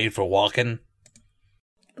are made for walking.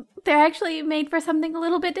 They're actually made for something a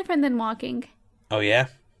little bit different than walking. Oh, yeah?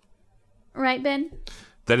 Right, Ben?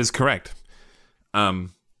 That is correct.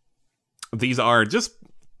 These are just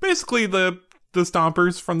basically the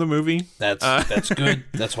stompers from the movie. That's good.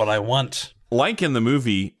 That's what I want. Like in the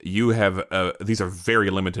movie, you have these are very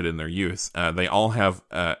limited in their use. They all have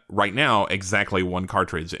right now exactly one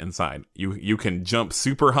cartridge inside. You can jump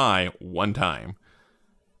super high one time.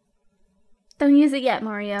 Don't use it yet,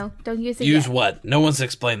 Mario. Don't use it yet. Use what? No one's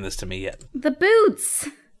explained this to me yet. The boots.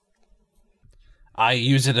 I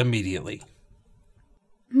use it immediately.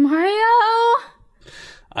 Mario!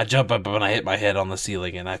 I jump up when I hit my head on the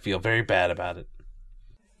ceiling, and I feel very bad about it.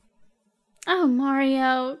 Oh,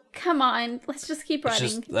 Mario. Come on. Let's just keep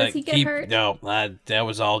running. Does he get hurt? No, that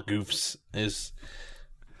was all goofs. Is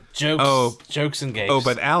jokes and games. Oh,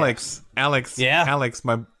 but Alex. Yeah? Alex,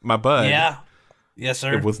 my bud. Yeah. Yes,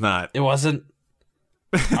 sir. It was not. It wasn't?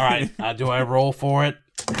 All right. Do I roll for it?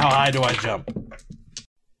 How high do I jump?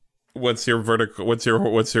 What's your vertical? What's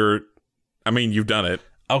your? I mean, you've done it.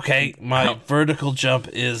 Okay, my vertical jump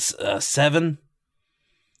is 7.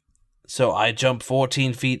 So I jump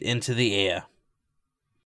 14 feet into the air.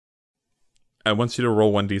 I want you to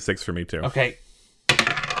roll 1d6 for me too. Okay.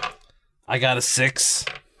 I got a 6.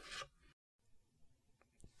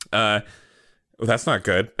 Well, that's not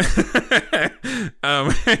good.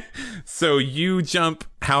 So you jump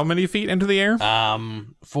how many feet into the air?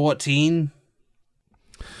 14.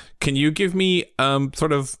 Can you give me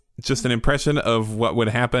sort of just an impression of what would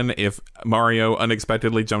happen if Mario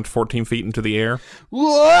unexpectedly jumped 14 feet into the air?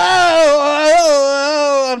 Whoa!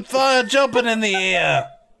 I'm jumping in the air.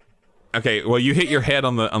 Okay, well, you hit your head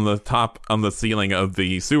on the ceiling of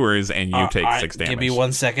the sewers, and you take 6 damage. Give me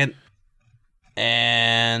 1 second.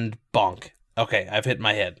 And bonk. Okay, I've hit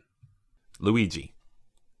my head. Luigi,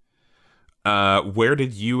 where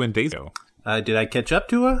did you and Daisy go? Did I catch up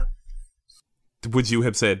to her? Would you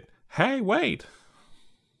have said, "Hey, wait"?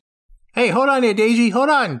 Hey, hold on there, Daisy. Hold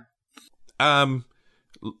on.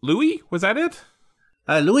 Louis, was that it?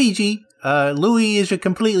 Luigi. Louis is a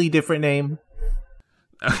completely different name.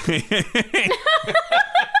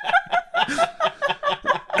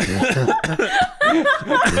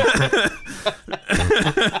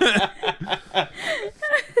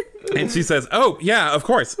 And she says, "Oh, yeah, of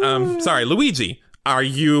course. Sorry, Luigi, are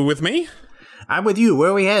you with me?" I'm with you.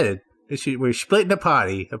 Where are we headed? We're splitting a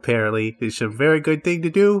party, apparently. It's a very good thing to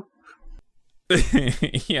do.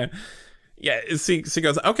 Yeah. She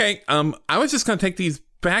goes, "Okay, I was just going to take these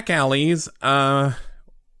back alleys,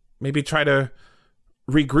 maybe try to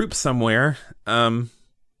regroup somewhere."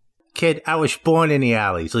 Kid, I was born in the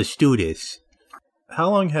alleys. Let's do this. How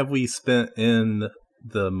long have we spent in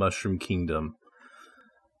the Mushroom Kingdom?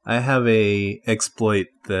 I have a exploit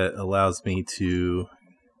that allows me to,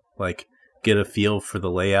 get a feel for the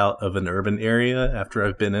layout of an urban area after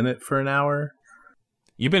I've been in it for an hour.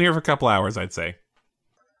 You've been here for a couple hours, I'd say.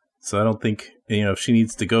 So I don't think, if she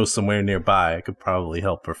needs to go somewhere nearby, I could probably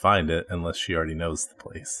help her find it, unless she already knows the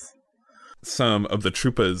place. Some of the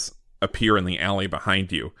Troopas appear in the alley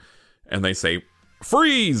behind you, and they say,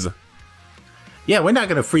 "Freeze!" Yeah, we're not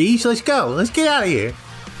going to freeze. Let's go. Let's get out of here.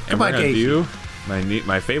 And we're going to do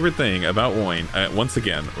my favorite thing about Woin. Once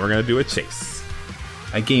again, we're going to do a chase.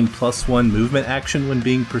 I gain +1 movement action when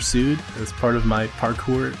being pursued as part of my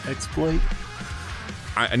parkour exploit.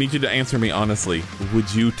 I need you to answer me honestly.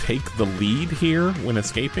 Would you take the lead here when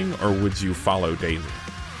escaping, or would you follow Daisy?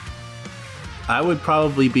 I would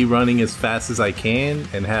probably be running as fast as I can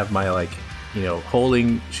and have my,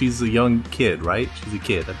 holding... She's a young kid, right? She's a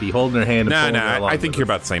kid. I'd be holding her hand and pulling her along. I think you're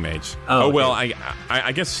about the same age. Oh, okay. Well,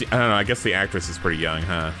 I guess... I don't know. I guess the actress is pretty young,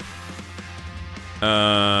 huh?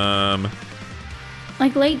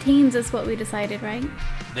 Late teens is what we decided, right?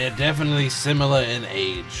 They're definitely similar in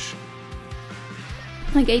age.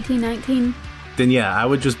 18, 19. Then yeah, I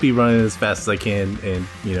would just be running as fast as I can, and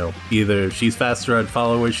either if she's faster, I'd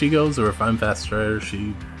follow where she goes, or if I'm faster,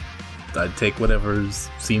 I'd take whatever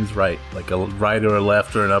seems right, like a right or a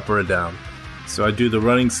left or an up or a down. So I do the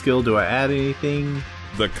running skill. Do I add anything?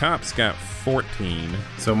 The cops got 14.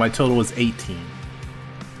 So my total was 18.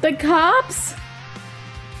 The cops?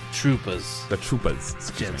 Troopers. The Troopas.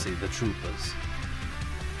 Jency, the Troopers.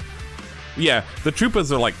 Yeah, the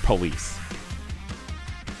Troopas are like police.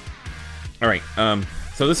 All right,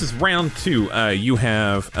 so this is round 2. You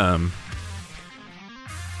have,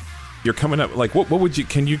 you're coming up, what would you,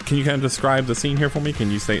 can you kind of describe the scene here for me? Can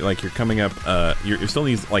you say, you're coming up, you're still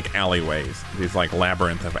in these, alleyways, these,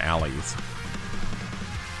 labyrinth of alleys.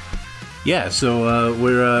 Yeah, so,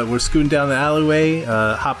 we're scooting down the alleyway,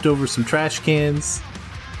 hopped over some trash cans,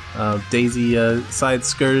 Daisy,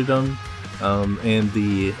 side-skirted them, and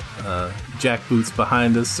the, jackboots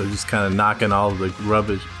behind us are just kind of knocking all of the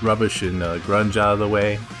rubbish and grunge out of the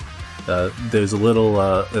way. There's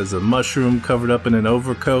a mushroom covered up in an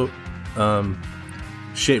overcoat,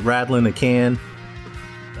 shit rattling a can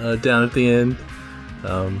down at the end.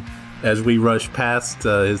 As we rush past,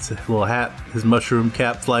 his little hat, his mushroom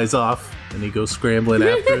cap flies off, and he goes scrambling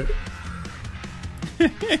after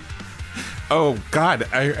it. Oh God,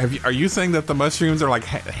 are you saying that the mushrooms are like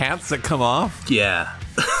hats that come off? Yeah.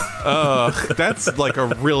 That's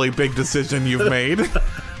a really big decision you've made.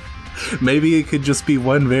 Maybe it could just be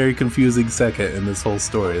one very confusing second in this whole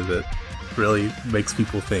story that really makes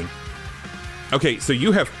people think. Okay, so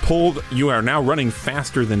you are now running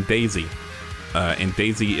faster than Daisy. And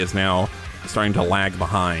Daisy is now starting to lag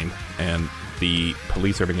behind, and the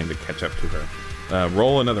police are beginning to catch up to her.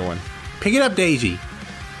 Roll another one. Pick it up, Daisy.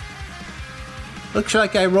 Looks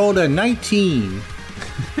like I rolled a 19.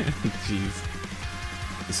 Jeez.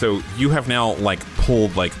 So you have now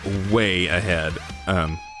pulled way ahead,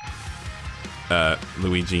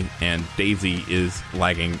 Luigi, and Daisy is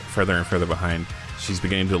lagging further and further behind. She's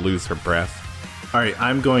beginning to lose her breath. All right,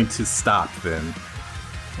 I'm going to stop then,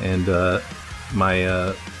 and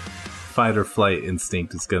my fight or flight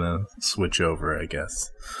instinct is gonna switch over, I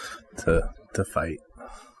guess, to fight.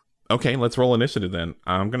 Okay, let's roll initiative then.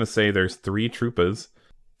 I'm gonna say there's 3 Troopas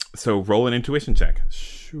So roll an intuition check.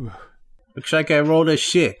 Shoo. Looks like I rolled a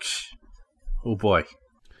 6. Oh boy.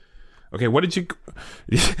 Okay, what did you...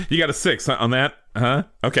 You got a 6 on that? Huh?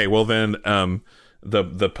 Okay, well then,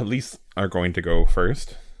 the police are going to go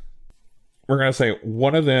first. We're going to say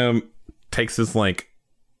one of them takes this, like,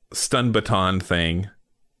 stun baton thing.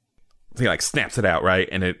 He, like, snaps it out, right?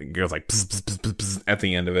 And it goes, like, bzz, bzz, bzz, bzz, at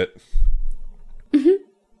the end of it.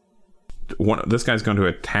 This guy's going to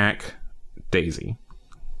attack Daisy.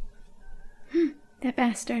 That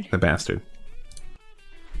bastard. The bastard.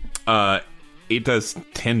 It does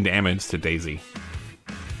 10 damage to Daisy.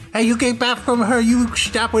 Hey, you get back from her. You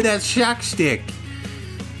stop with that shock stick.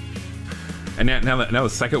 And now the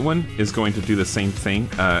second one is going to do the same thing.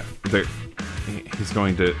 He's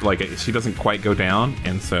going to, like, she doesn't quite go down,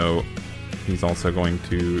 and so he's also going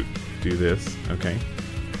to do this. Okay.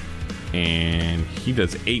 And he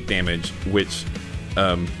does 8 damage, which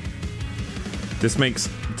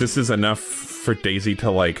this is enough for Daisy to,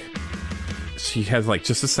 like, she has, like,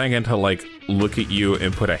 just a second to, like, look at you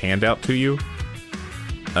and put a hand out to you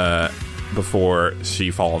before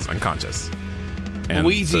she falls unconscious. And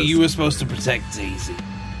Luigi, you were supposed to protect Daisy.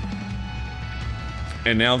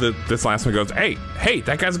 And now this last one goes, hey,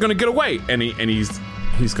 that guy's gonna get away, and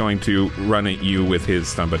he's going to run at you with his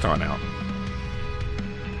stun baton out.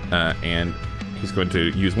 And he's going to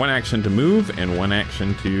use one action to move, and one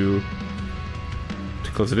action to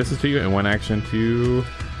close the distance to you, and one action to...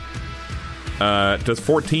 does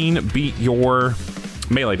 14 beat your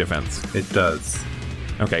melee defense? It does.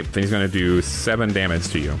 Okay, then he's going to do 7 damage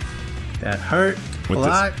to you. That hurt a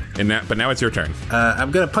lot. But now it's your turn.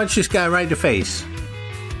 I'm going to punch this guy right in the face.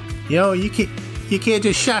 You know, you can't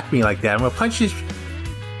just shock me like that. I'm going to punch this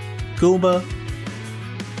Goomba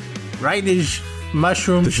right in his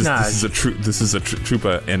mushroom schnoz. This is a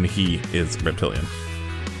Troopa, and he is reptilian.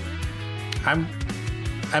 I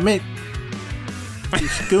meant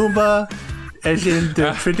this Goomba as in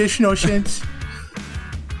the traditional sense.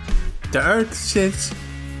 The Earth sense.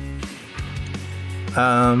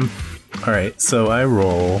 Alright, so I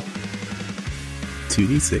roll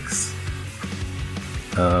 2d6.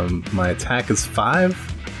 My attack is 5.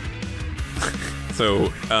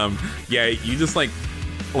 So, yeah, you just like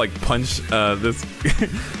punch this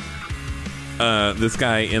this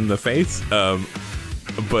guy in the face,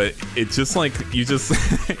 but it's just like you just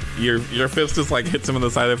your fist just like hits him in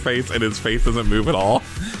the side of the face, and his face doesn't move at all.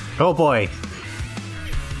 Oh boy!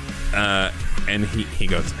 And he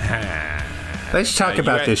goes. Let's talk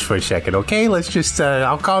about this for a second, okay? Let's just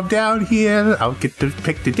I'll calm down here. I'll get to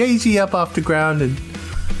pick the Daisy up off the ground, and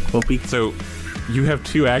we'll be. So, you have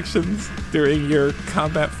 2 actions during your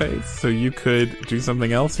combat phase, so you could do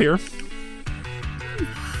something else here.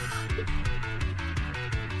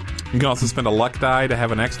 You can also spend a luck die to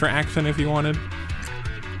have an extra action if you wanted.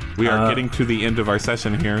 We are getting to the end of our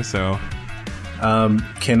session here, so...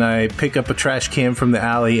 can I pick up a trash can from the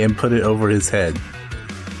alley and put it over his head?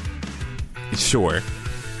 Sure.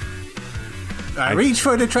 I reach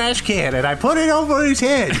for the trash can and I put it over his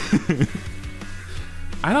head.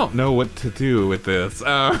 I don't know what to do with this.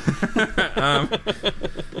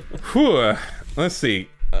 Let's see.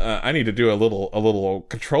 I need to do a little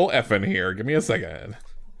control F in here. Give me a second.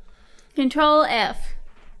 Control F.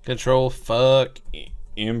 Control fuck.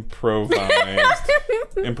 Improvised.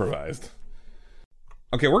 Improvised.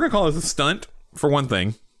 Okay, we're gonna call this a stunt for one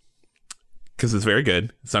thing, because it's very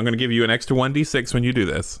good. So I'm gonna give you an extra 1d6 when you do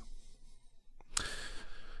this.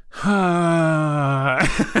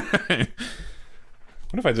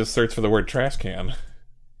 What if I just search for the word trash can?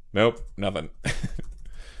 Nope, nothing.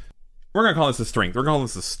 We're gonna call this a strength. We're gonna call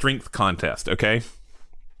this a strength contest, okay?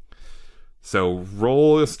 So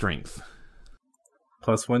roll a strength.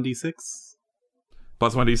 Plus 1d6?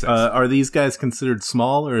 Plus 1d6. Are these guys considered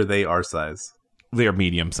small, or are they our size? They are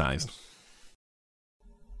medium sized.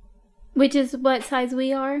 Which is what size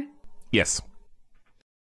we are? Yes.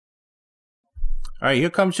 Alright, here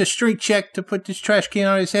comes the strength check to put this trash can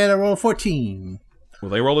on his head. I roll a 14.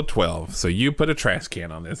 Well, they rolled a 12, so you put a trash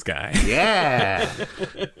can on this guy. Yeah.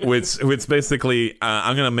 which basically,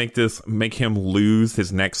 I'm gonna make him lose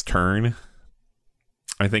his next turn.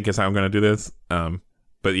 I think is how I'm gonna do this.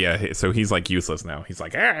 But yeah, so he's like useless now. He's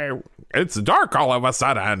like, hey, it's dark all of a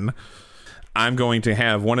sudden. I'm going to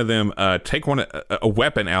have one of them take a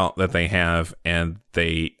weapon out that they have, and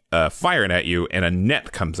they fire it at you, and a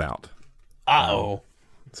net comes out. Uh-oh.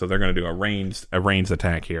 So they're going to do a ranged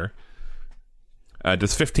attack here.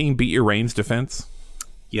 Does 15 beat your ranged defense?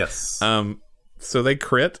 Yes. So they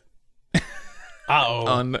crit. Uh-oh.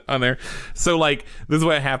 on there. So like this is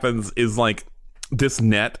what happens is like this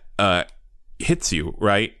net hits you,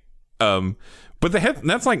 right? But the head,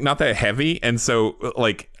 that's like not that heavy, and so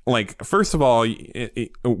like first of all,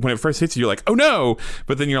 when it first hits you, you're like, oh no,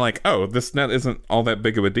 but then you're like, oh, this net isn't all that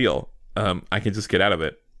big of a deal. I can just get out of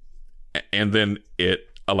it, and then it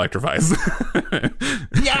electrifies.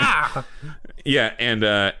 Yeah, yeah,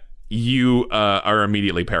 and you are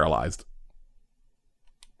immediately paralyzed,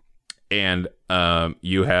 and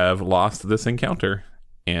you have lost this encounter.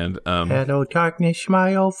 And hello, darkness,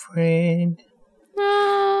 my old friend.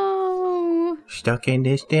 No. Stuck in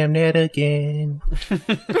this damn net again.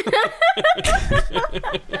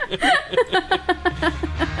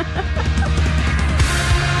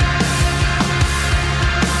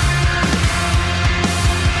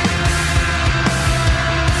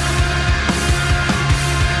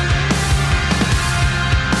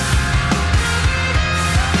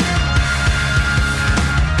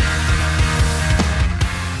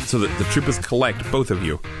 So the troopers collect both of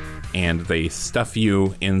you, and they stuff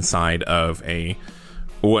you inside of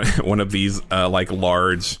one of these like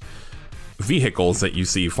large vehicles that you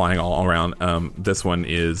see flying all around. This one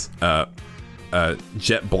is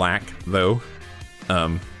jet black though,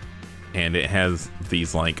 and it has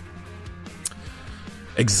these like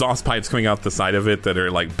exhaust pipes coming out the side of it that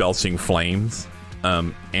are like belching flames.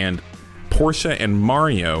 And Portia and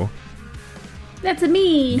Mario, that's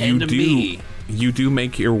me. You do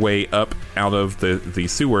make your way up out of the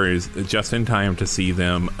sewers just in time to see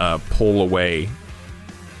them pull away,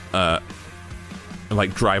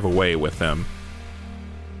 like drive away with them.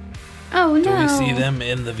 Oh no! Do we see them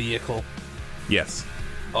in the vehicle? Yes.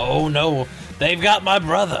 Oh no! They've got my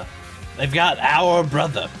brother. They've got our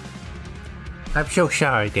brother. I'm so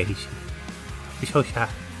sorry, Daisy. I'm so sorry.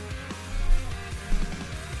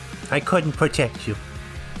 I couldn't protect you.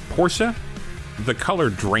 Portia, the color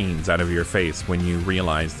drains out of your face when you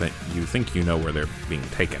realize that you think you know where they're being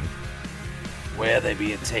taken. Where are they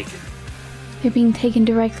being taken? They're being taken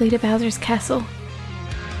directly to Bowser's castle.